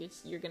feel like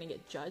you're gonna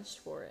get judged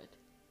for it.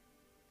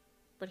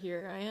 But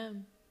here I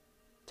am,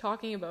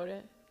 talking about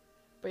it.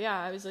 But yeah,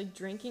 I was like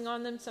drinking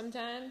on them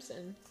sometimes,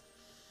 and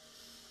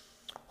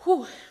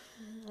whew,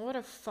 what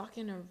a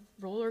fucking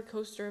roller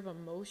coaster of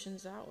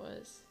emotions that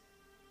was.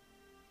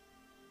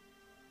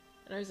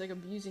 And I was like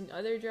abusing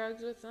other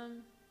drugs with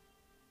them.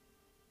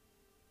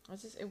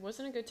 It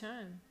wasn't a good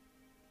time.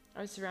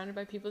 I was surrounded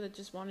by people that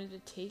just wanted to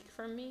take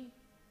from me.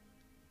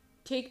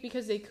 Take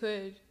because they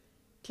could.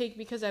 Take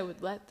because I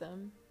would let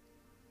them.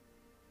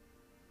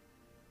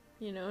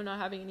 You know, not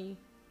having any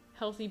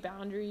healthy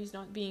boundaries,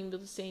 not being able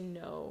to say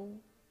no.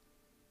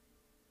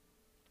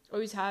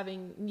 Always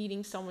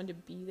needing someone to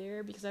be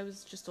there because I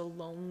was just a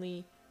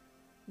lonely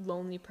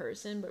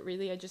person, but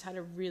really I just had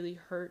a really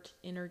hurt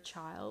inner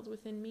child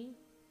within me.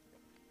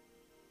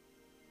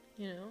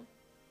 You know?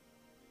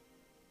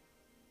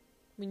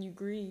 When you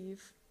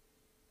grieve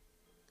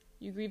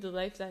the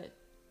life that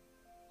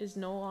is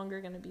no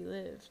longer going to be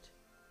lived.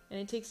 And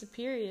it takes a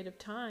period of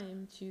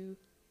time to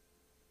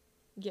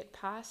get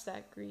past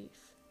that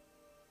grief.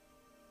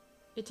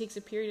 It takes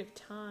a period of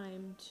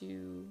time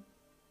to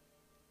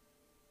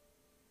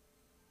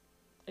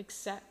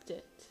accept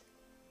it.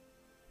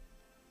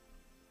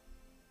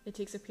 It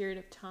takes a period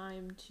of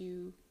time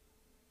to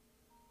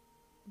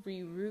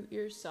reroot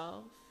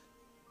yourself.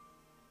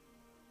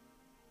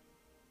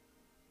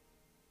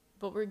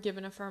 But we're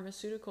given a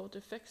pharmaceutical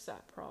to fix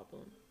that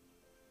problem.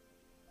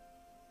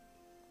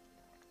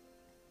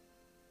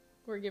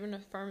 We're given a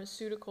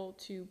pharmaceutical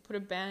to put a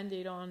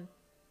band-aid on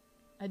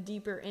a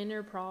deeper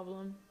inner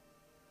problem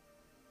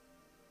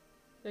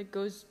that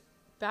goes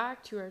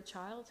back to our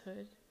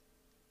childhood.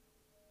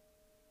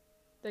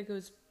 That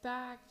goes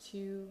back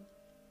to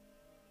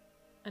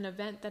an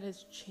event that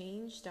has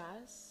changed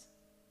us.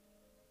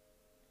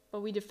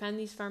 But we defend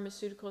these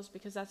pharmaceuticals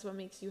because that's what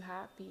makes you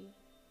happy.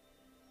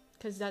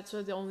 Because that's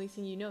the only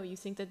thing you know. You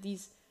think that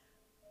these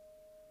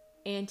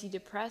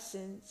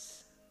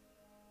antidepressants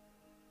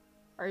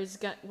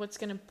what's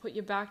going to put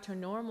you back to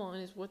normal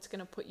and is what's going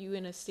to put you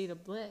in a state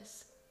of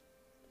bliss.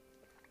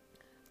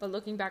 But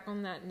looking back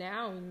on that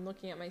now and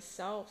looking at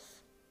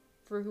myself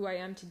for who I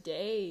am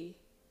today,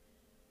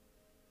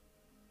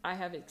 I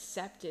have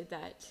accepted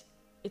that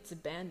it's a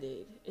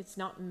band-aid. It's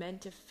not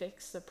meant to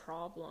fix the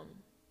problem.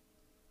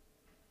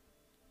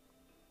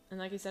 And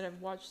like I said,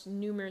 I've watched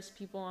numerous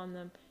people on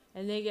them,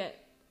 and they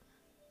get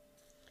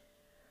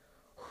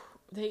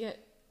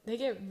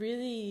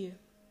really,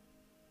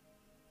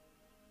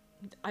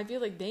 I feel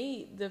like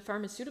the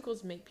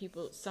pharmaceuticals make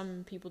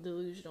some people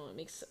delusional.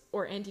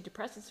 Or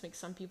antidepressants make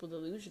some people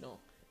delusional,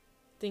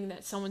 thinking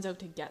that someone's out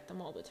to get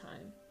them all the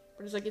time.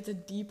 But it's like, it's a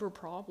deeper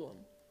problem,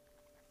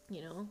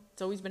 you know?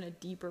 It's always been a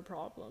deeper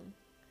problem.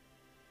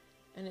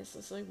 And it's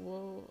just like,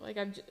 whoa, like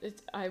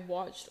I've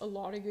watched a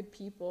lot of good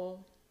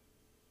people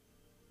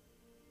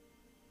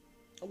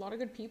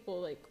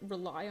like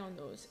rely on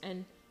those,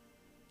 and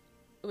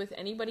with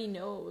anybody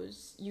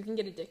knows, you can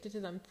get addicted to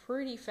them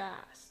pretty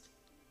fast.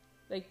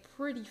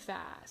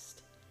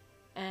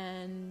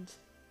 And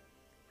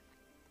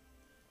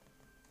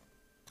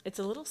it's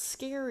a little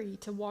scary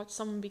to watch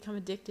someone become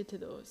addicted to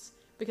those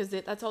because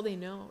that's all they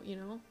know, you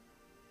know?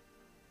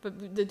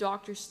 But the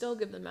doctors still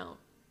give them out.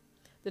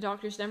 The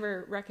doctors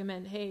never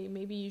recommend, hey,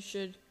 maybe you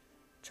should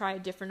try a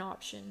different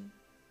option.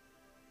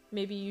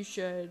 Maybe you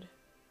should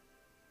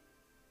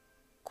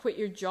quit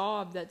your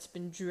job that's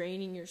been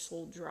draining your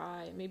soul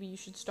dry. Maybe you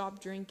should stop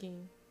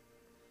drinking.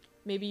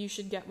 Maybe you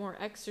should get more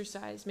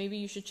exercise. Maybe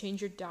you should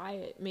change your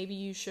diet. Maybe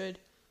you should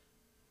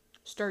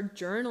start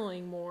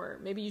journaling more.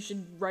 Maybe you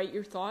should write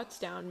your thoughts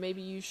down.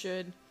 Maybe you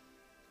should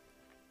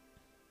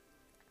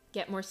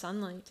get more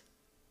sunlight.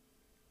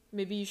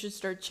 Maybe you should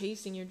start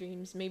chasing your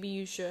dreams. Maybe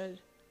you should,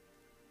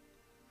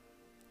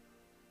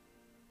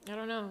 I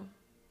don't know.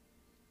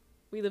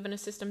 We live in a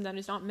system that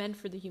is not meant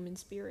for the human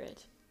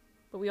spirit.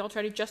 But we all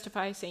try to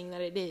justify saying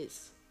that it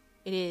is.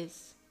 It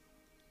is.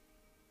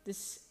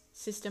 This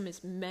system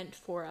is meant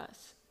for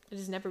us. It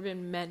has never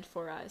been meant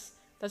for us.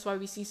 That's why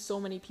we see so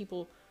many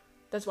people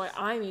That's why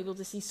I'm able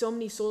to see so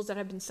many souls that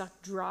have been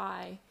sucked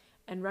dry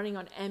and running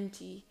on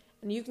empty.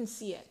 And you can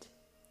see it.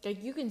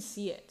 Like, you can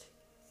see it.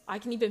 I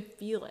can even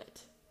feel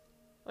it.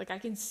 Like, I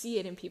can see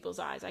it in people's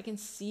eyes. I can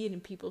see it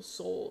in people's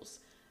souls.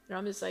 And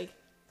I'm just like,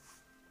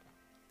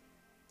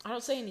 I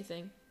don't say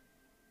anything.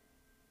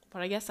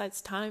 But I guess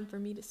it's time for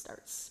me to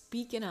start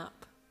speaking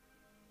up,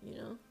 you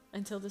know,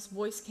 until this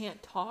voice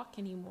can't talk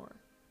anymore.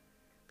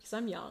 Because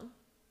I'm young.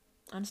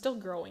 I'm still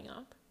growing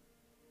up.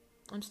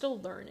 I'm still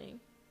learning.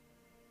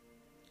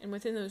 And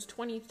within those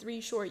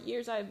 23 short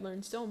years, I've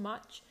learned so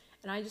much.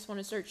 And I just want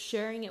to start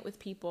sharing it with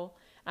people.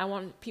 I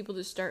want people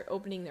to start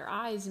opening their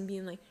eyes and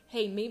being like,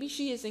 hey, maybe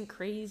she isn't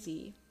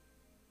crazy.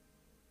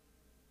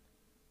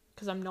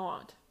 Because I'm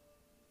not.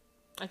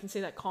 I can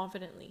say that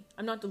confidently.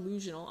 I'm not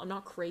delusional. I'm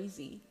not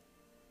crazy.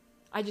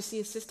 I just see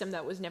a system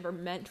that was never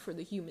meant for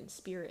the human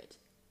spirit.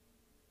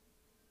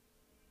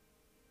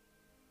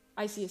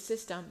 I see a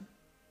system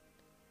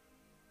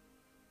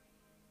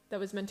that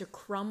was meant to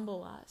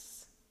crumble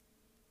us.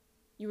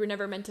 You were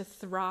never meant to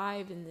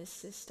thrive in this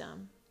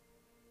system.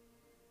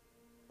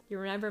 You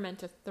were never meant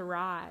to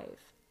thrive.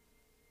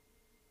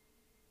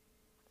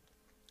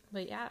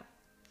 But yeah.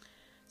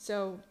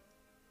 So,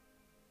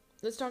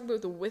 let's talk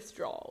about the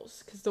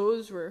withdrawals. Because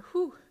those were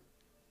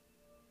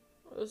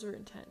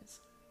intense.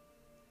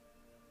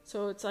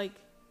 So it's like,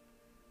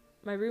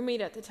 my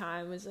roommate at the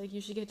time was like,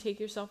 you should take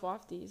yourself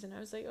off these. And I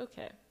was like,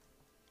 okay.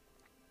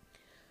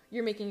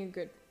 You're making a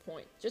good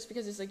point. Just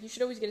because it's like, you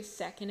should always get a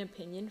second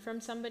opinion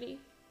from somebody.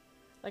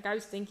 Like, I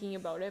was thinking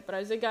about it, but I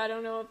was like, I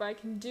don't know if I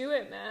can do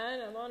it, man.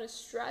 I'm on a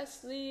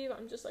stress leave.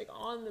 I'm just like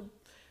on the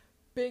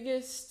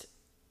biggest,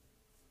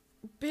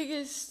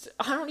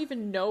 I don't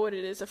even know what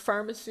it is, a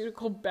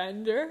pharmaceutical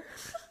bender.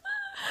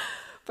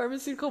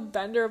 Pharmaceutical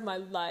bender of my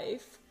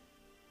life.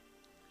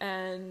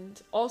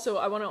 And also,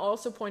 I want to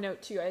also point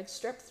out too, I had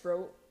strep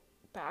throat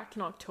back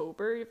in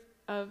October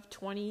of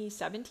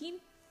 2017.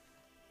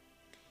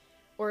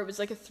 Or it was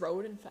like a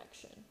throat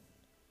infection.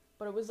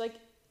 But it was like,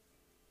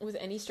 with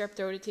any strep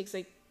throat, it takes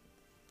like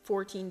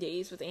 14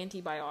 days with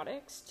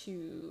antibiotics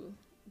to,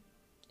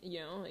 you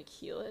know, like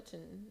heal it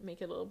and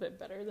make it a little bit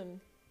better than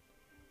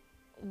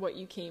what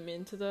you came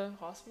into the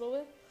hospital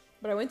with.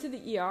 But I went to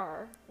the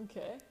ER,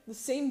 okay? The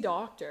same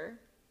doctor.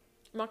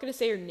 I'm not going to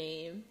say her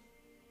name.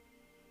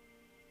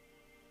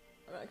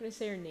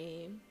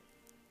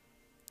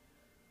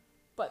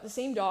 But the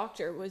same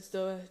doctor was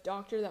the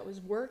doctor that was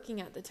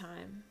working at the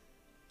time.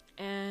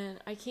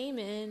 And I came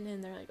in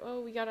and they're like,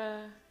 oh,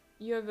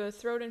 you have a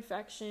throat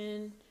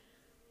infection.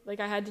 Like,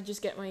 I had to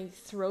just get my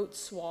throat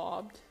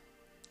swabbed.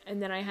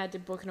 And then I had to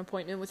book an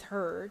appointment with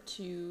her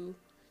to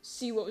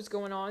see what was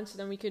going on. So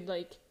then we could,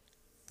 like,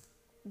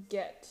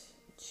 get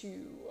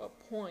to a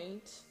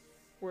point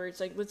where it's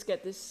like, let's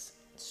get this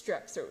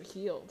strep throat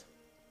healed.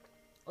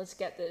 Let's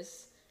get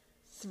this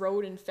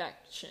throat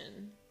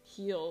infection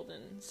healed.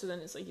 And so then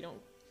it's like,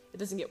 it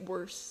doesn't get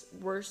worse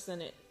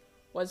than it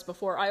was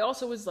before. I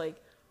also was, like,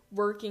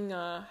 working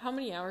how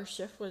many hour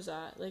shift was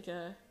that? Like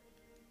a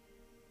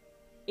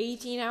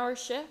 18-hour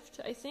shift,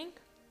 I think.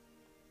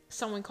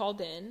 Someone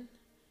called in,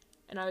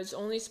 and I was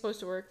only supposed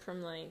to work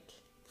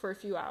for a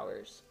few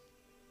hours.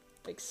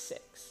 Like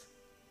 6.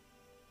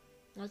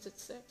 Was it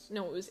 6?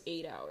 No, it was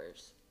 8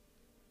 hours.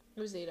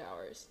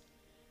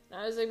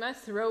 And I was like, my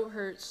throat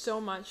hurt so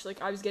much.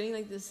 Like, I was getting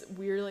like this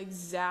weird like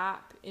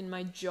zap in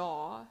my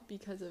jaw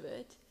because of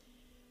it.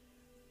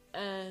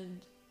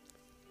 And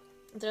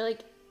they're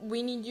like,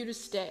 we need you to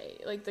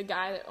stay. Like, the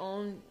guy that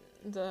owned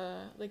the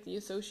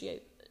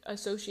associate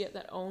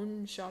that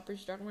owned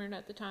Shoppers Drug Mart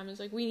at the time was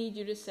like, we need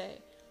you to stay.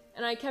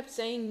 And I kept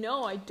saying,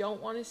 no, I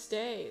don't want to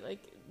stay.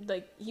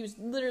 Like he was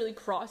literally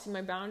crossing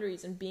my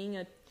boundaries and being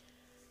a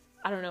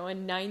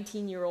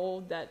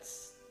 19-year-old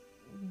that's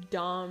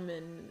dumb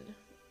and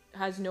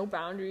has no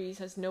boundaries,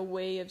 has no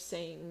way of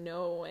saying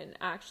no, and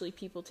actually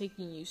people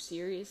taking you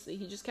seriously.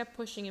 He just kept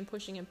pushing and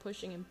pushing and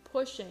pushing and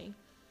pushing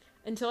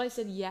until I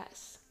said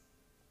yes.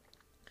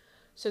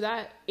 So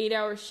that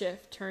 8-hour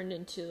shift turned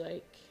into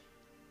like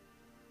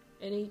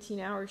an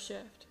 18-hour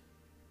shift.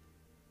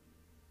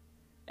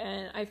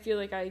 And I feel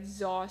like I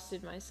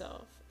exhausted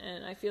myself.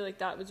 And I feel like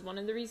that was one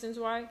of the reasons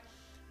why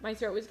my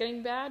throat was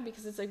getting bad.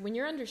 Because it's like, when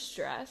you're under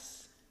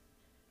stress,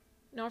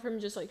 not from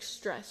just like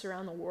stress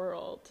around the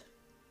world,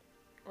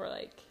 or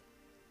like,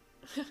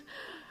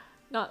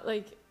 not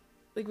like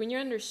when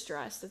you're under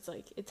stress, it's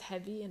like, it's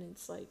heavy and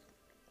it's like,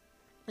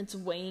 it's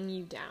weighing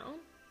you down.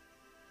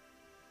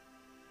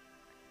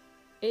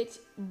 It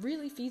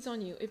really feeds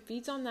on you. It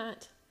feeds on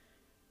that,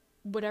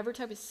 whatever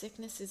type of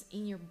sickness is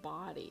in your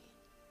body.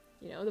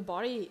 You know, the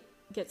body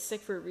gets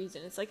sick for a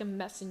reason. It's like a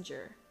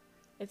messenger.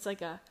 It's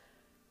like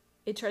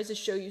it tries to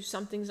show you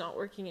something's not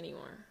working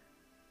anymore.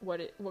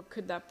 What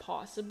could that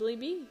possibly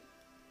be?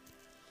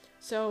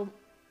 So,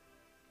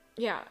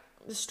 yeah,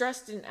 the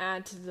stress didn't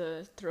add to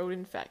the throat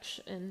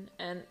infection.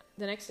 And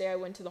the next day I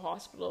went to the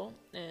hospital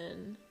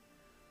and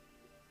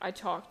I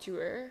talked to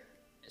her.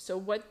 So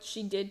what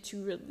she did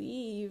to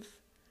relieve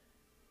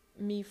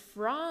me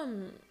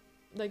from,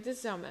 like, this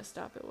is how messed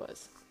up it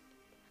was.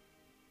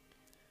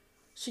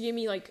 She gave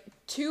me like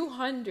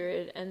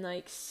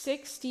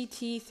 260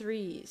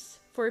 T3s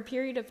for a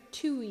period of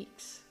 2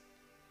 weeks.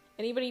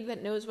 Anybody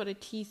that knows what a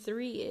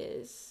T3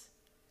 is,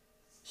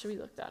 should we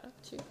look that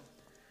up too?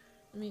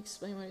 Let me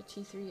explain what a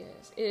T3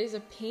 is. It is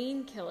a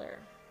painkiller.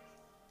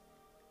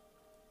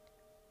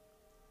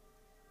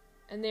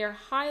 And they are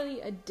highly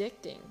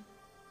addictive.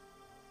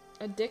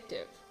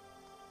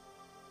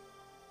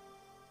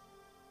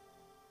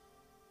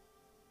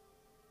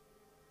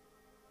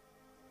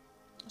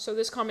 So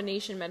this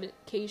combination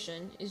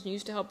medication is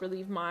used to help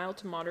relieve mild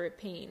to moderate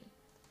pain.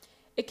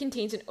 It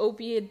contains an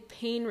opioid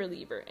pain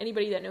reliever.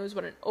 Anybody that knows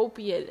what an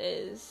opiate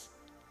is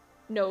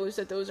knows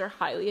that those are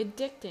highly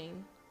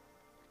addicting.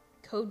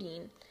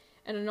 Codeine,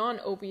 and a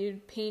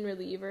non-opioid pain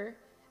reliever,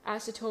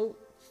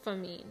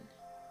 acetophenone.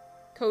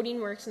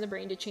 Codeine works in the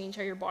brain to change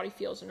how your body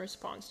feels in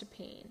response to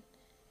pain.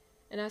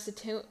 And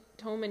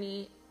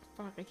acetophenone,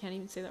 I can't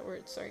even say that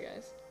word, sorry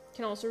guys,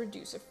 can also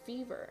reduce a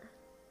fever.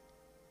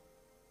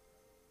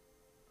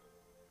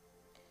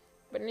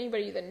 But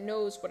anybody that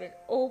knows what an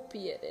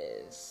opiate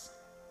is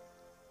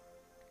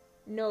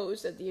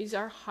knows that these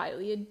are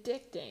highly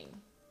addicting.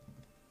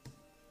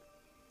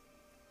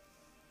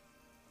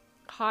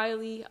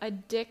 Highly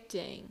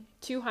addicting.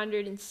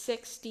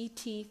 260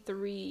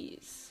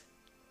 T3s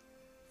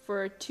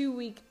for a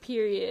 2-week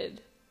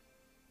period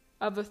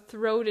of a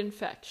throat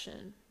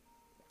infection.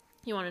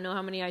 You want to know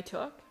how many I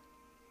took?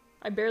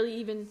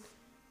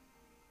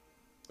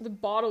 The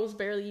bottle was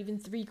barely even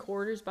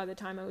 3/4 by the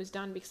time I was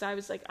done, because I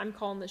was like, I'm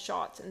calling the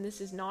shots, and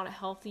this is not a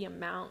healthy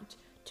amount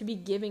to be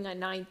giving a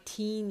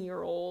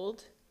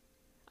 19-year-old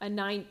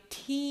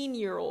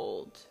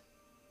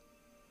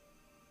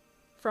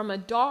from a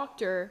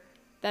doctor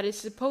that is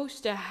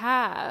supposed to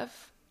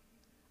have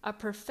a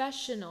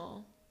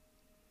professional,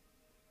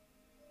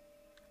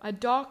 a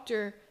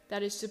doctor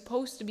that is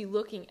supposed to be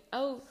looking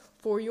out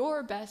for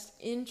your best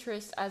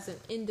interest as an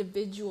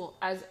individual,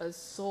 as a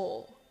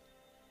soul.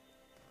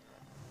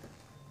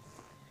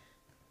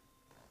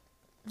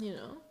 You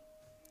know?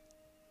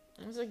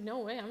 I was like, no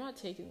way, I'm not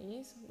taking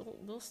these.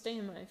 They'll stay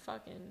in my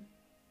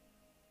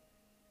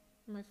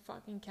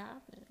fucking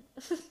cabinet.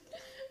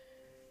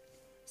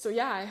 So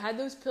yeah, I had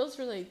those pills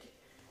for like,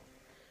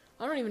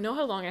 I don't even know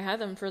how long I had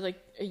them, for like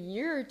a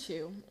year or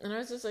two. And I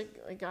was just like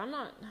I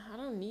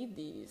don't need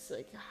these.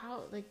 Like,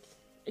 how, like,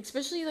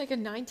 especially like a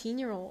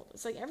 19-year-old.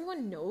 It's like,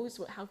 everyone knows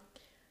how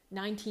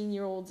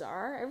 19-year-olds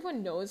are.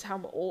 Everyone knows how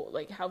old,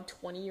 like how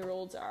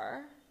 20-year-olds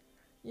are.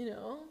 You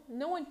know,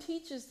 no one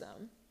teaches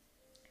them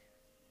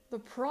the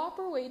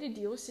proper way to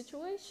deal with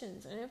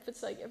situations. And if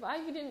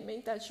I didn't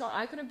make that shot,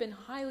 I could have been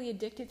highly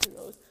addicted to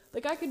those.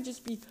 Like, I could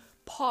just be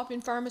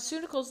popping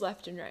pharmaceuticals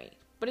left and right.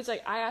 But it's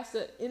like, I asked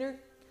the inner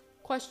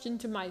question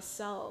to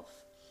myself,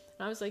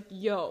 and I was like,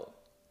 yo,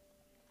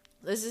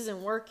 this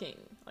isn't working.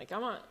 Like,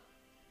 I'm not,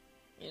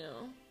 you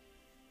know.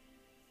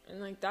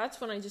 And like, that's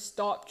when I just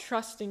stopped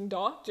trusting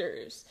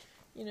doctors,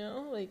 you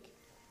know. Like,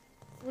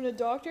 when a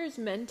doctor is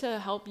meant to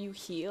help you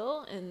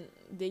heal and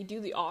they do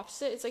the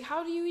opposite, it's like,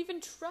 how do you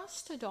even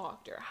trust a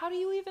doctor? How do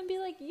you even be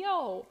like,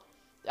 yo,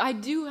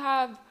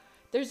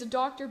 there's a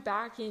doctor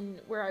back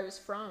in where I was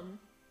from,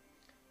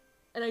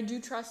 and I do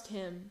trust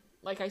him.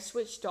 Like, I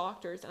switched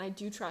doctors, and I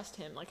do trust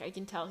him. Like, I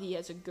can tell he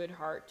has a good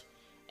heart,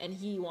 and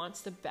he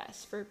wants the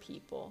best for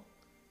people.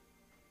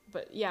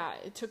 But yeah,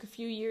 it took a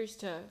few years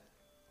to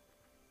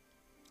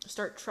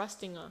start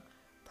trusting a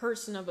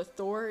person of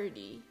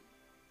authority,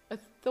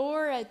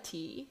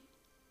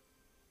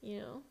 you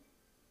know.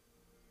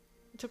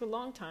 It took a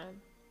long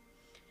time.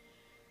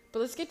 But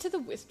let's get to the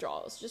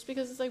withdrawals, just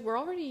because it's like, we're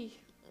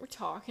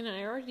talking, and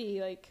I already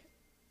like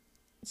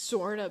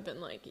sort of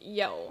been like,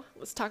 yo,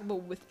 let's talk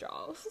about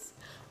withdrawals.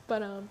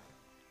 But I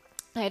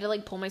had to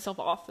like pull myself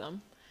off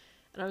them,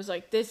 and I was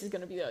like, this is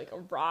gonna be like a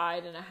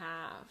ride and a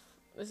half.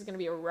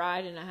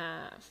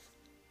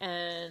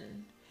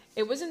 And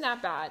it wasn't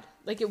that bad.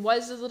 Like, it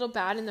was a little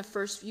bad in the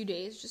first few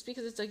days, just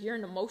because it's like, you're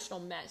an emotional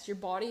mess. Your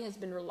body has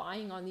been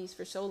relying on these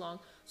for so long.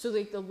 So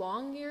like, the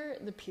longer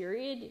the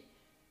period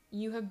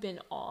you have been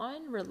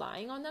on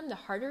relying on them, the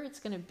harder it's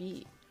going to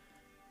be.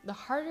 The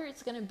harder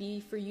it's going to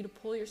be for you to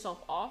pull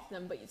yourself off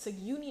them. But it's like,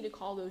 you need to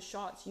call those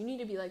shots. You need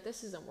to be like,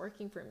 this isn't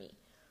working for me.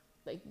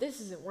 Like,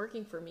 this isn't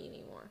working for me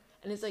anymore.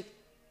 And it's like,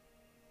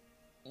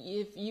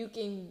 if you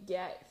can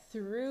get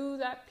through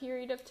that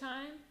period of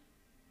time,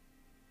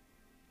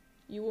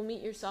 you will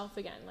meet yourself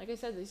again. Like I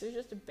said, these are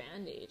just a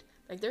band-aid.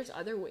 Like, there's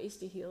other ways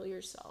to heal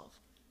yourself.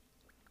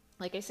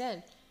 Like I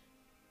said,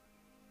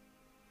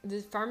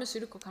 the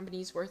pharmaceutical company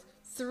is worth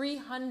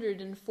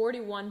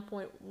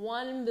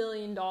 $341.1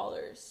 billion.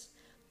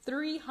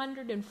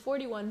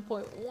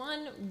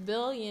 $341.1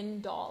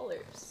 billion.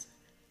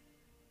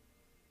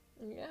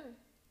 Yeah.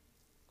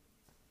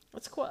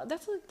 That's cool.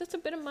 That's a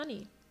bit of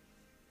money.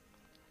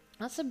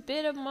 That's a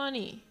bit of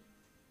money.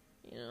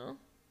 You know?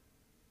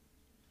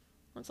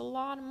 That's a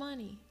lot of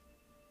money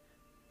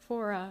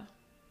for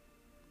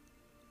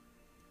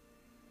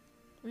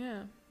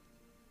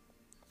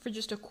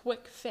just a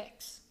quick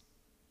fix.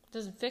 It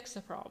doesn't fix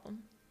the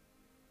problem.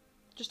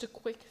 Just a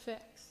quick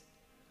fix.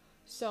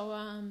 So,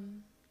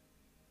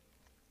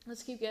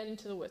 let's keep getting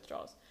to the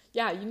withdrawals.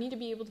 Yeah, you need to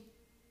be able to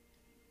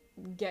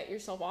get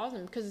yourself off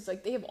them, because it's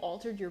like they have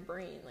altered your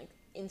brain. Like,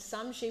 in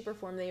some shape or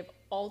form, they have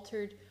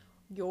altered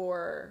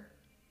your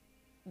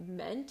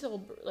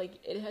mental, like,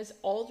 it has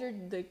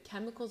altered the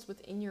chemicals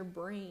within your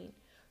brain.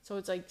 So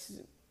it's like,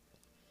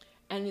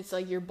 and it's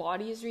like your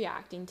body is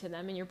reacting to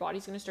them, and your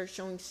body's going to start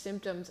showing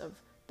symptoms of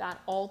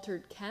that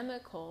altered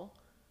chemical.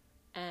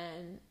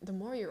 And the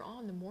more you're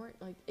on, the more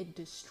like it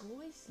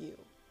destroys you,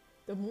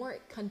 the more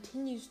it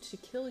continues to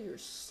kill your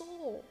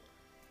soul.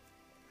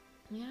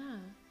 Yeah,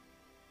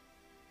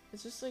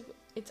 it's just like,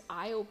 it's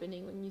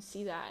eye-opening when you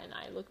see that. And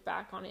I look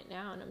back on it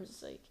now, and I'm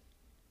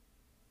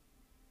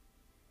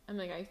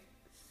like, I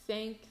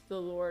thank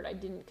the Lord I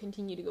didn't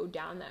continue to go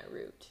down that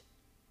route,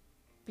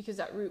 because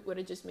that route would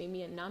have just made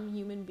me a numb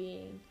human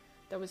being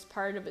that was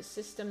part of a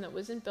system that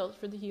wasn't built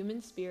for the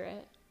human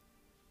spirit,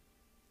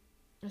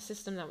 a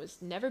system that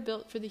was never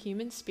built for the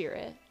human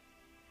spirit.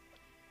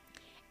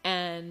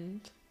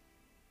 And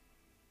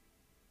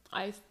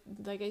I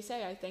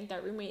thank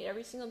that roommate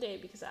every single day,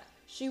 because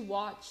she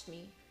watched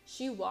me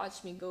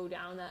go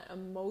down that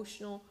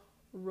emotional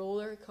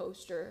roller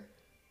coaster,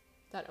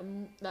 that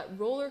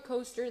roller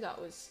coaster that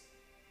was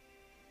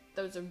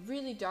a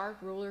really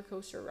dark roller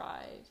coaster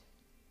ride.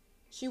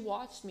 She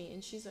watched me,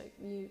 and she's like,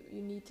 you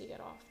need to get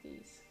off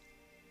these.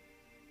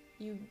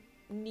 You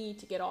need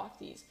to get off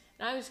these.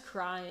 And I was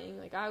crying.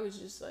 Like, I was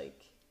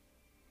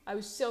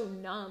so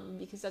numb,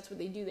 because that's what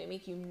they do. They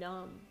make you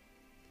numb.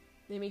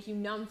 They make you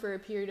numb for a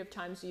period of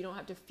time, so you don't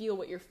have to feel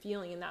what you're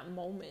feeling in that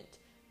moment.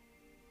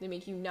 They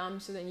make you numb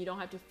so then you don't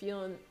have to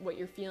feel what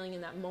you're feeling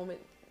in that moment.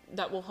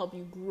 That will help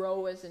you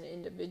grow as an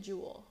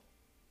individual.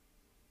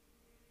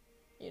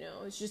 You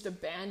know, it's just a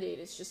Band-Aid.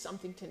 It's just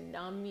something to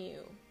numb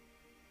you,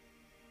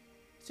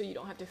 so you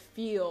don't have to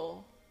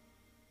feel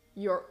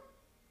that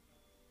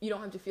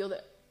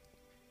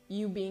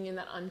you being in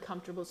that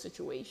uncomfortable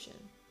situation.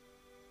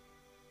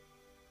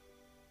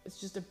 It's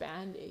just a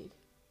Band-Aid.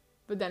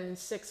 But then in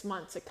 6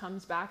 months, it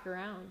comes back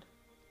around.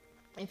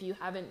 If you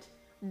haven't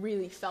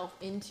really felt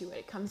into it,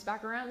 it comes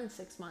back around in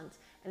 6 months,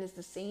 and it's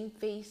the same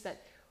face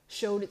that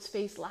showed its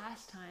face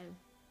last time.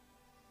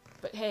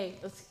 But hey,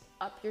 let's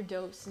up your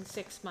dose in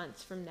 6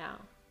 months from now,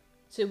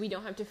 so we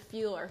don't have to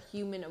feel our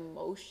human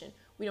emotion.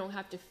 We don't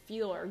have to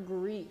feel our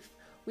grief.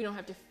 We don't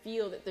have to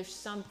feel that there's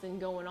something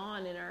going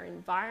on in our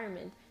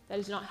environment that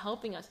is not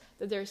helping us,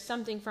 that there's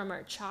something from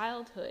our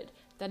childhood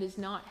that is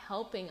not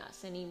helping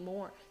us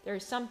anymore. There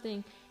is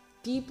something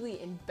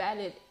deeply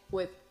embedded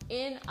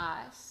within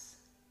us,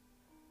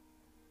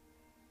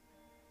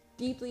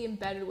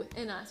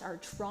 our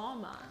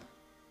trauma,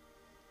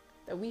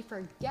 that we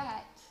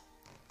forget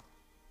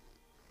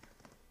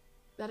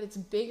that it's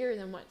bigger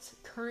than what's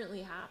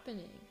currently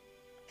happening.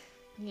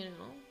 You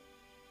know?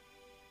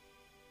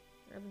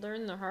 I've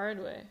learned the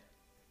hard way.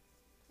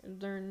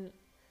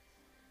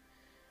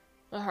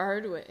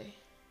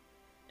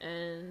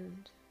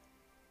 And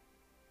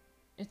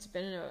it's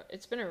been a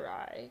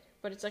ride,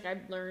 but it's like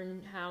I've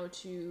learned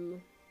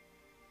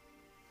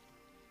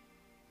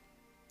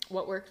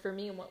what worked for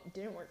me and what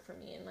didn't work for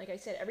me. And like I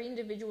said, every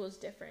individual is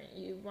different.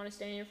 You want to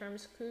stay on your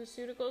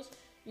pharmaceuticals,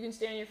 you can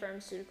stay on your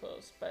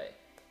pharmaceuticals. But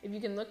if you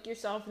can look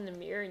yourself in the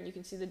mirror and you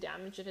can see the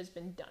damage that has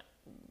been done,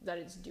 that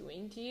it's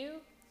doing to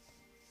you,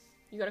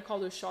 you got to call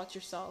those shots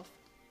yourself.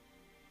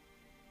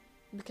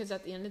 Because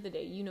at the end of the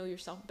day, you know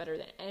yourself better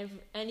than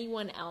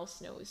anyone else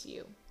knows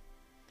you.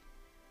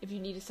 If you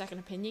need a second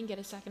opinion, get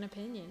a second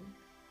opinion.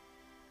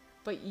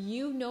 But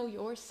you know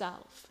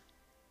yourself.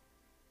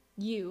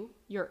 You,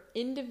 your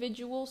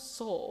individual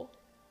soul,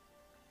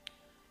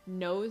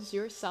 knows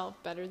yourself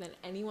better than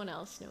anyone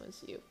else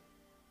knows you.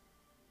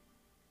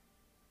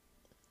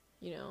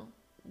 You know,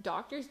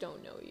 doctors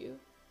don't know you.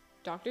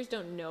 Doctors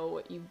don't know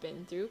what you've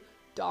been through.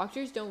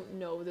 Doctors don't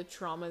know the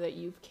trauma that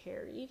you've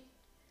carried.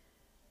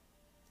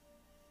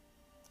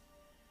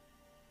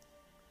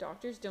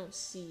 Doctors don't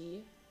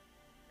see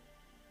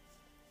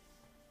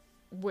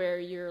where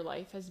your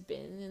life has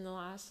been in the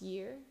last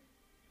year,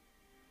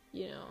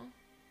 you know.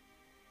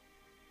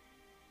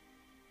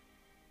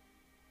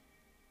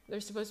 They're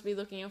supposed to be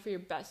looking out for your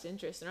best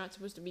interest. They're not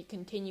supposed to be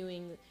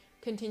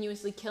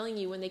continuously killing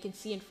you when they can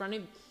see in front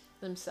of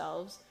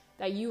themselves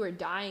that you are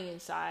dying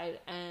inside,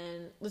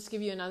 and let's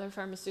give you another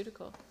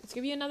pharmaceutical. Let's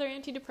give you another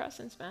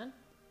antidepressants, man.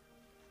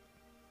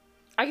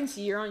 I can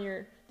see you're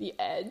on the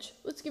edge.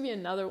 Let's give you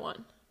another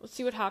one. Let's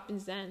see what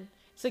happens then.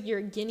 It's like you're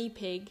a guinea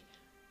pig.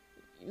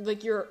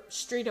 Like you're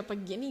straight up a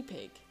guinea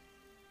pig.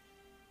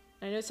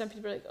 I know some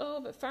people are like, oh,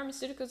 but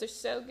pharmaceuticals are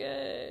so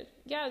good.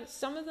 Yeah,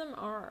 some of them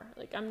are.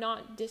 Like, I'm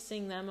not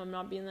dissing them. I'm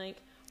not being like,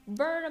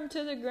 burn them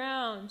to the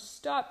ground.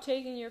 Stop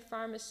taking your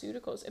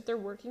pharmaceuticals. If they're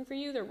working for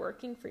you, they're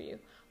working for you.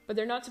 But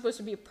they're not supposed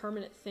to be a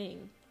permanent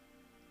thing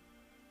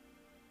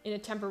in a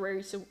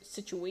temporary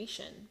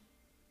situation.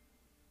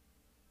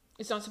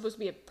 It's not supposed to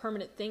be a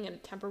permanent thing in a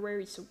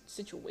temporary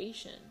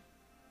situation.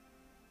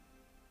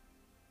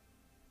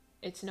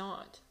 It's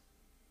not.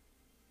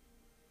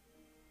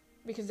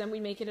 Because then we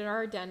make it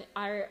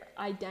our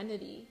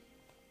identity.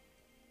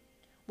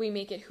 We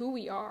make it who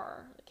we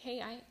are. Like,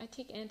 hey, I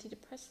take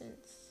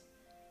antidepressants.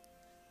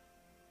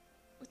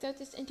 Without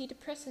this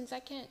antidepressants,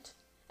 I can't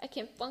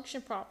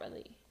function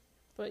properly.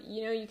 But,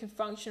 you can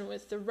function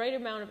with the right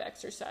amount of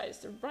exercise,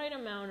 the right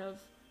amount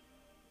of,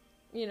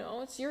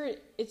 it's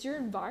your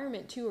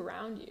environment too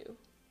around you.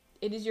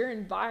 It is your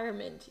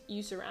environment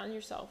you surround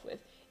yourself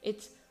with.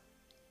 It's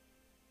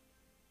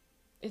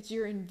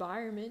your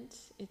environment.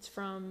 It's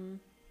from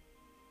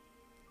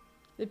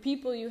the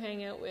people you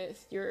hang out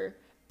with, your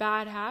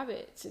bad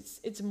habits.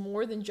 It's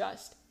more than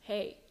just,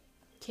 hey,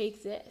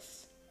 take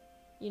this.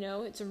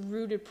 It's a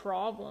rooted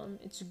problem.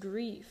 It's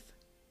grief.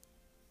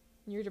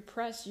 When you're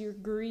depressed, you're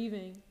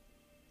grieving.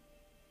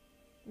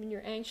 When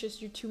you're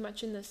anxious, you're too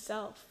much in the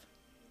self.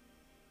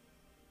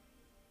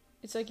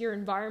 It's like your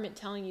environment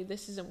telling you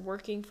this isn't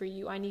working for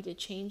you. I need to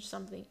change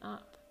something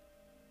up.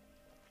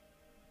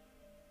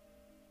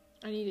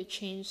 I need to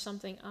change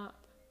something up.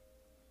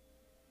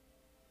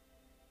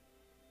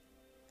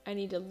 I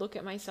need to look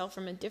at myself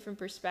from a different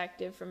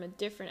perspective, from a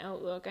different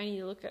outlook. I need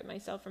to look at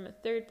myself from a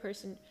third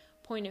person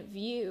point of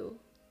view.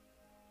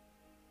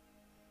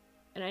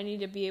 And I need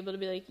to be able to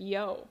be like,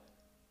 yo,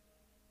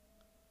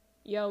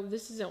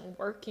 this isn't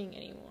working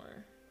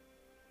anymore.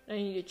 I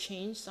need to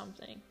change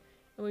something.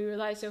 And we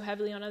rely so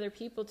heavily on other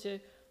people to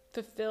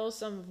fulfill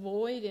some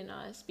void in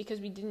us because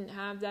we didn't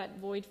have that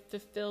void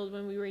fulfilled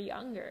when we were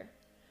younger.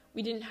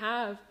 We didn't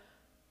have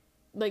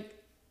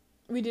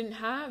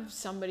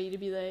somebody to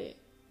be like,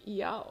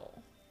 yo.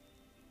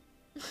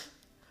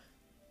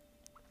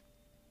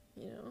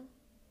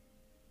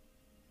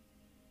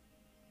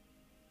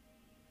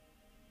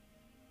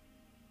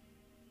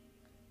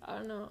 I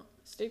don't know.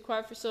 Stayed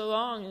quiet for so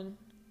long, and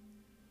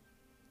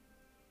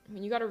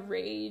when you got a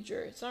rage,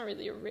 or it's not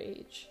really a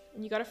rage,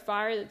 when you got a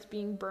fire that's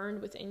being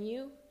burned within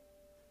you,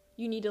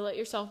 you need to let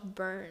yourself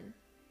burn.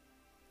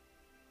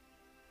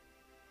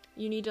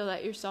 You need to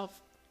let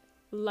yourself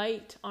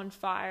light on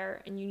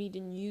fire, and you need to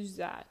use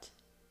that.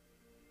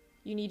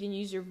 You need to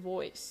use your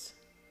voice.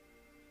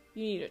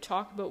 You need to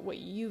talk about what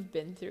you've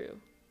been through.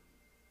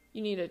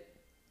 You need to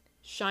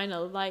shine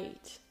a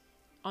light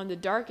on the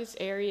darkest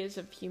areas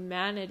of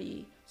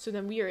humanity, so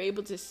then we are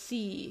able to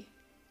see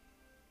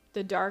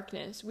the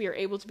darkness. We are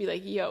able to be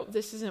like, yo,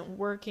 this isn't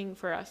working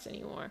for us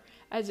anymore.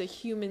 As a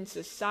human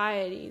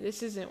society,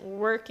 this isn't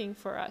working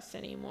for us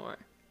anymore.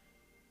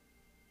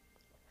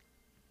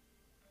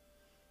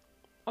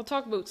 I'll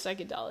talk about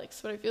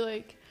psychedelics, but I feel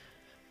like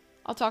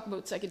I'll talk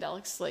about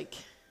psychedelics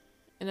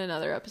in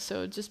another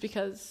episode, just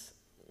because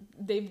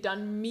they've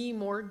done me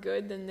more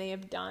good than they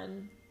have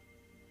done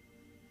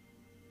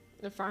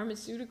the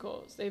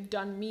pharmaceuticals. They've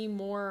done me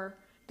more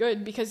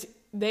good because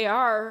they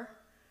are,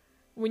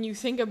 when you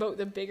think about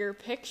the bigger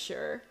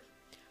picture,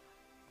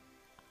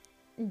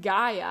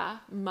 Gaia,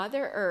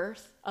 Mother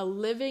Earth, a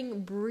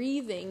living,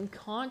 breathing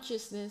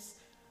consciousness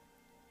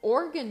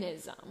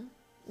organism.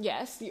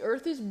 Yes, the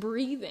earth is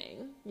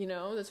breathing,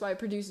 that's why it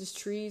produces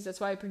trees, that's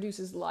why it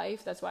produces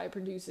life, that's why it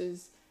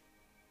produces,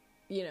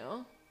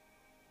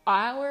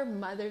 our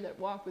mother that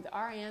walked with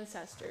our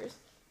ancestors,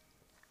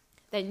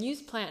 that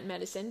use plant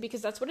medicine,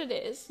 because that's what it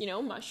is,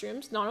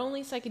 mushrooms. Not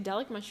only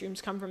psychedelic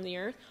mushrooms come from the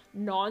earth,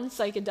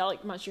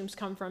 non-psychedelic mushrooms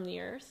come from the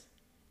earth.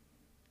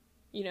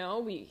 You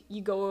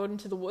go out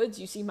into the woods,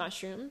 you see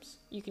mushrooms.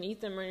 You can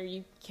eat them or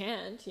you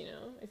can't,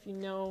 if you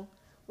know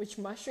which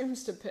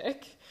mushrooms to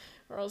pick,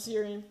 or else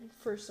you're in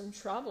for some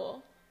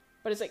trouble.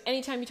 But it's like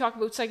anytime you talk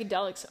about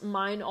psychedelics, a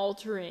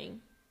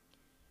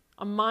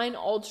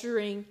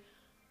mind-altering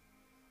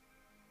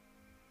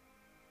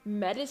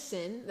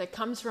medicine that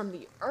comes from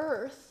the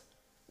earth,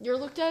 you're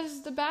looked at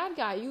as the bad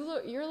guy.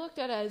 You're looked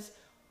at as,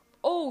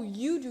 oh,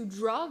 you do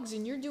drugs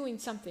and you're doing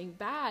something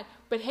bad.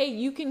 But hey,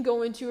 you can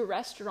go into a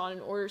restaurant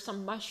and order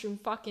some mushroom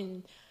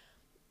fucking,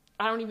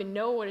 I don't even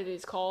know what it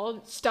is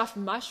called, stuffed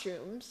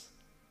mushrooms.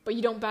 But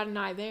you don't bat an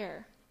eye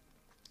there.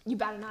 You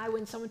bat an eye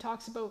when someone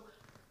talks about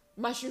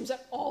mushrooms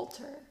that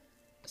alter.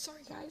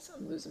 Sorry guys,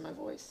 I'm losing my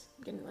voice.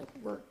 I'm getting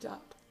worked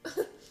up.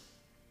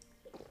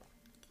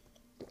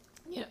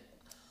 Yeah.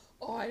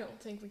 Oh, I don't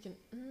think we can,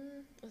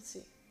 let's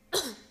see.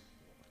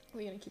 Are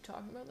we going to keep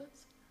talking about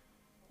this?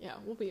 Yeah,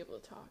 we'll be able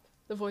to talk.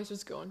 The voice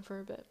was going for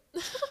a bit.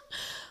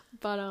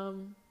 But,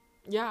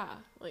 yeah,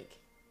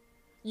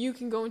 you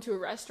can go into a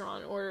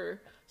restaurant and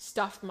order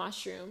stuffed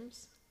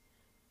mushrooms.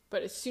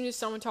 But as soon as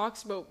someone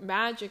talks about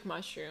magic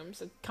mushrooms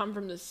that come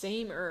from the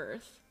same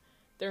earth,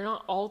 they're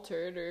not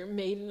altered or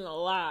made in a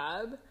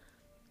lab,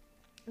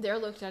 they're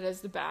looked at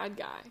as the bad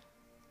guy.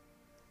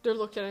 They're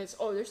looked at as,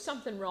 oh, there's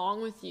something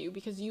wrong with you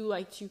because you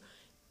like to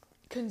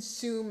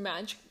consume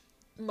magic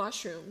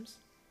mushrooms.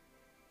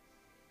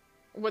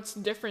 What's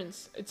the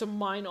difference? It's a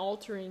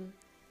mind-altering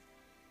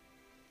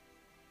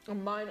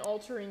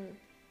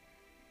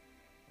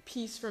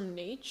piece from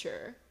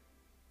nature.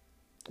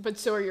 But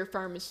so are your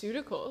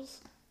pharmaceuticals.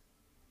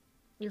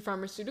 Your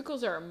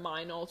pharmaceuticals are a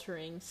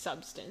mind-altering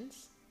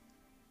substance.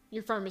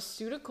 Your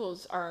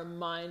pharmaceuticals are a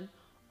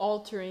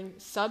mind-altering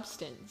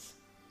substance.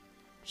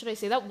 Should I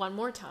say that one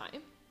more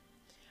time?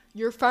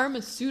 Your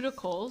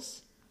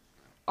pharmaceuticals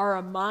are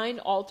a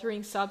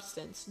mind-altering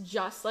substance,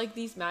 just like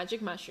these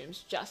magic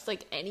mushrooms, just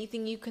like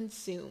anything you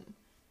consume,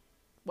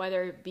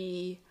 whether it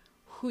be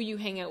who you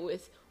hang out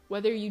with,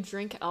 whether you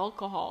drink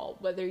alcohol,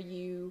 whether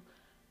you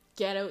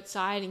get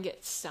outside and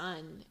get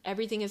sun.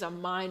 Everything is a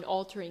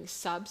mind-altering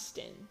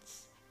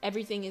substance.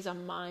 Everything is a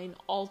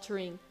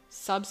mind-altering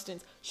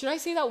substance. Should I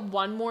say that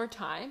one more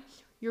time?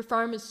 Your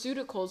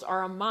pharmaceuticals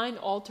are a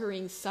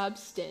mind-altering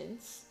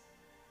substance.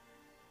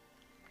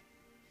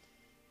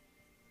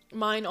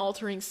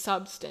 Mind-altering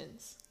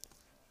substance.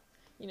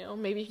 You know,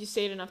 maybe if you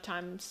say it enough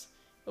times,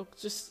 it'll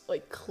just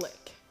like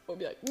click. It'll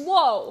be like,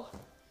 whoa!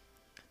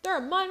 They're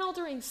a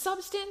mind-altering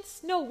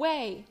substance? No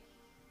way!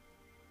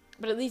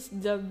 But at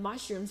least the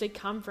mushrooms, they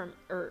come from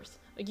Earth.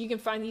 Like, you can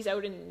find these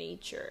out in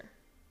nature.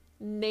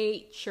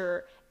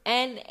 Nature.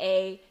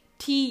 Nature.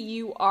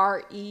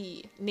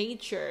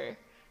 Nature.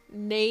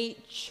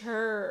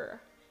 Nature.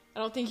 I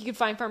don't think you can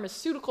find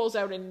pharmaceuticals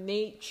out in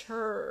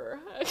nature.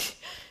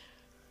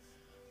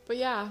 But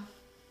yeah.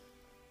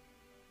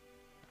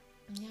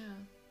 Yeah.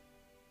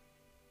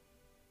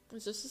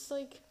 It's just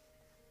like,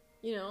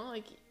 you know,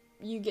 like,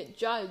 you get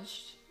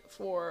judged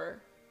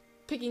for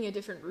picking a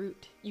different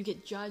route. You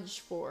get judged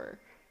for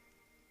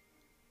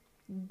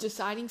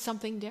deciding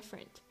something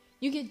different.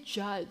 You get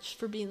judged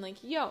for being like,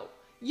 yo.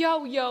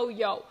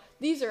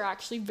 These are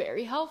actually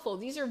very helpful.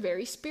 These are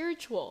very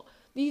spiritual.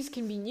 These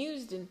can be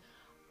used in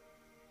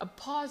a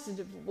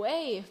positive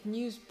way if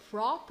used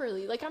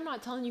properly. Like, I'm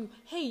not telling you,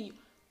 hey,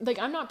 like,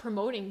 I'm not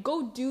promoting,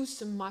 go do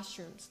some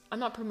mushrooms. I'm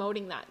not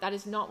promoting that. That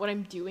is not what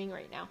I'm doing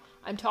right now.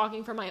 I'm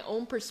talking from my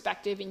own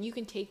perspective, and you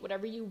can take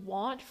whatever you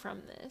want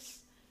from this.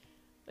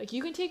 Like,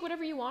 you can take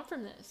whatever you want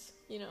from this,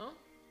 you know?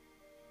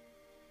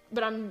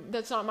 But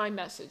that's not my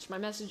message. My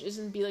message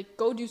isn't be like,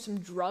 go do some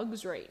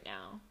drugs right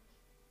now.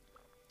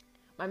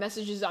 My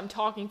message is I'm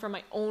talking from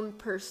my own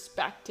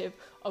perspective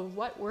of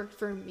what worked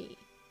for me.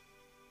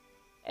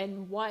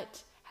 And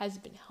what has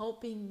been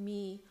helping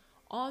me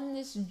on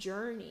this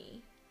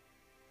journey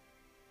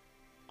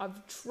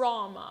of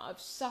trauma, of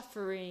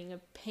suffering,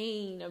 of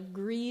pain, of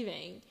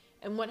grieving,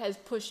 and what has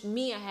pushed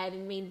me ahead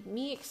and made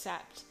me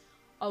accept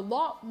a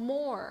lot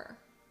more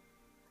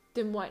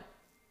than what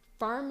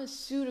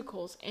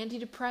pharmaceuticals,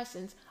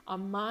 antidepressants, a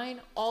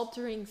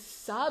mind-altering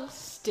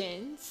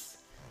substance.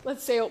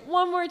 Let's say it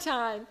one more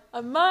time.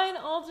 A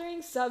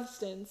mind-altering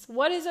substance.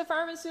 What is a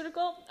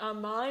pharmaceutical? A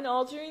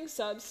mind-altering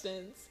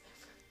substance.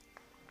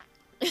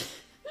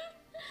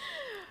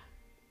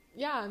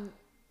 Yeah,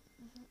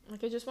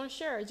 like, I just want to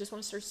share. I just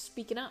want to start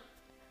speaking up.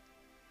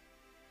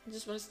 I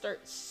just want to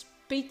start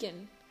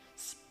speaking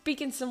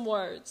some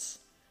words.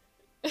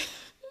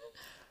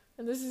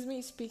 And this is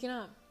me speaking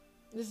up.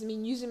 This is me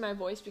using my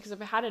voice because I've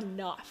had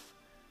enough.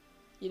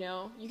 You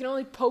know, you can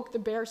only poke the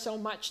bear so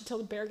much until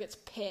the bear gets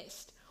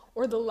pissed.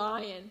 Or the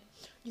lion.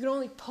 You can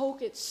only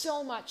poke it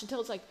so much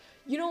until it's like,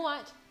 you know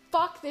what?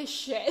 Fuck this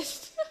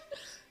shit.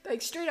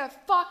 Like, straight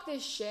up, fuck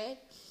this shit.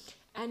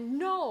 And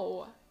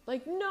no,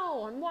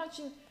 I'm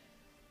watching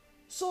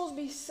souls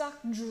be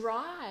sucked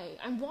dry.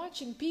 I'm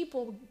watching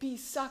people be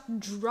sucked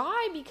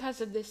dry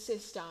because of this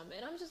system.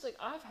 And I'm just like,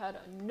 I've had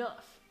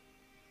enough.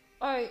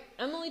 Alright,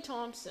 Emily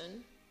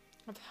Thompson,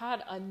 I've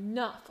had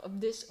enough of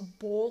this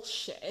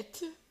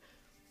bullshit.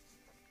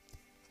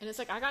 And it's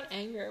like, I got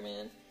anger,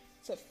 man.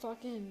 It's a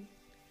fucking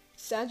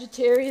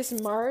Sagittarius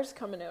Mars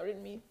coming out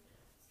in me.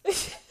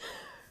 It's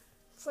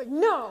like,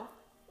 no.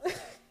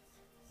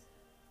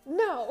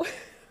 No.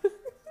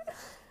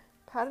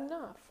 I've had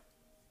enough.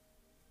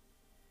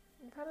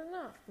 I've had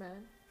enough,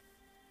 man.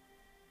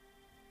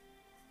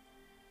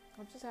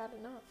 I've just had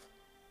enough.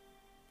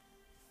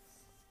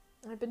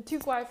 I've been too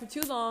quiet for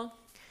too long.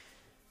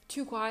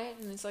 Too quiet,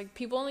 and it's like,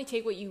 people only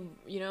take what you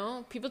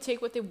know, people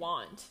take what they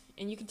want,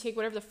 and you can take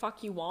whatever the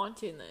fuck you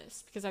want in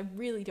this, because I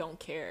really don't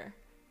care.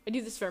 I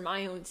do this for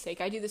my own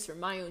sake. I do this for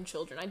my own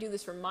children. I do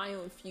this for my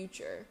own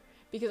future,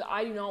 because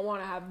I do not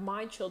want to have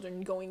my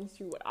children going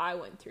through what I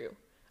went through.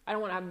 I don't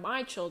want to have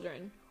my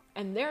children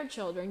and their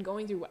children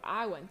going through what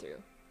I went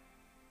through,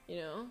 you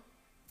know?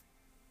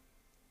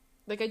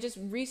 Like, I just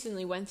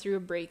recently went through a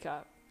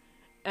breakup.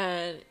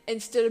 And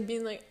instead of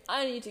being like,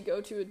 I need to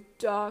go to a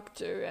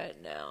doctor right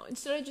now,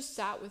 instead I just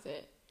sat with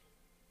it.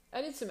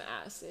 I did some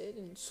acid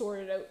and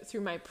sorted out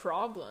through my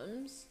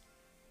problems.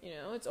 You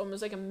know, it's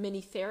almost like a mini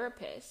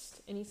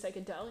therapist. Any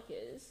psychedelic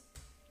is.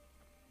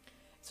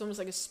 It's almost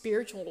like a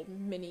spiritual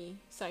mini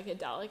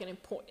psychedelic, and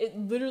it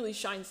literally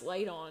shines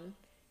light on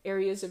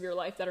areas of your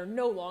life that are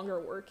no longer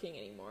working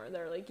anymore.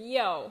 They're like,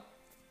 yo,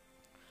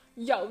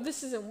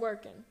 this isn't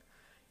working.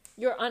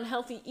 Your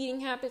unhealthy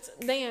eating habits,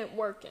 they ain't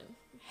working.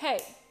 Hey,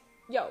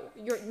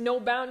 your no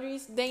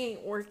boundaries, they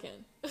ain't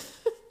working.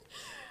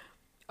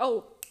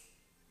 Oh,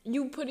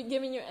 you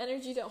giving your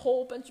energy to a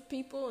whole bunch of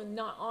people and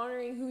not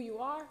honoring who you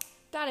are,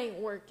 that ain't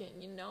working,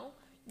 you know?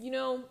 You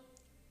know,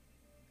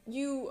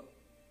 you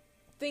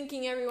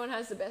thinking everyone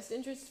has the best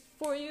interest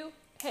for you,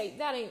 hey,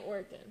 that ain't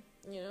working,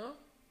 you know?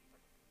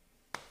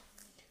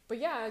 But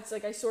yeah, it's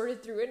like I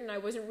sorted through it and I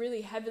wasn't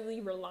really heavily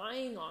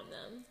relying on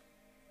them.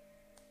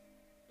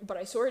 but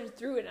I sorted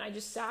through it and I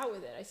just sat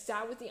with it. I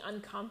sat with the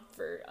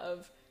uncomfort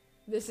of,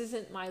 this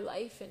isn't my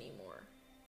life anymore.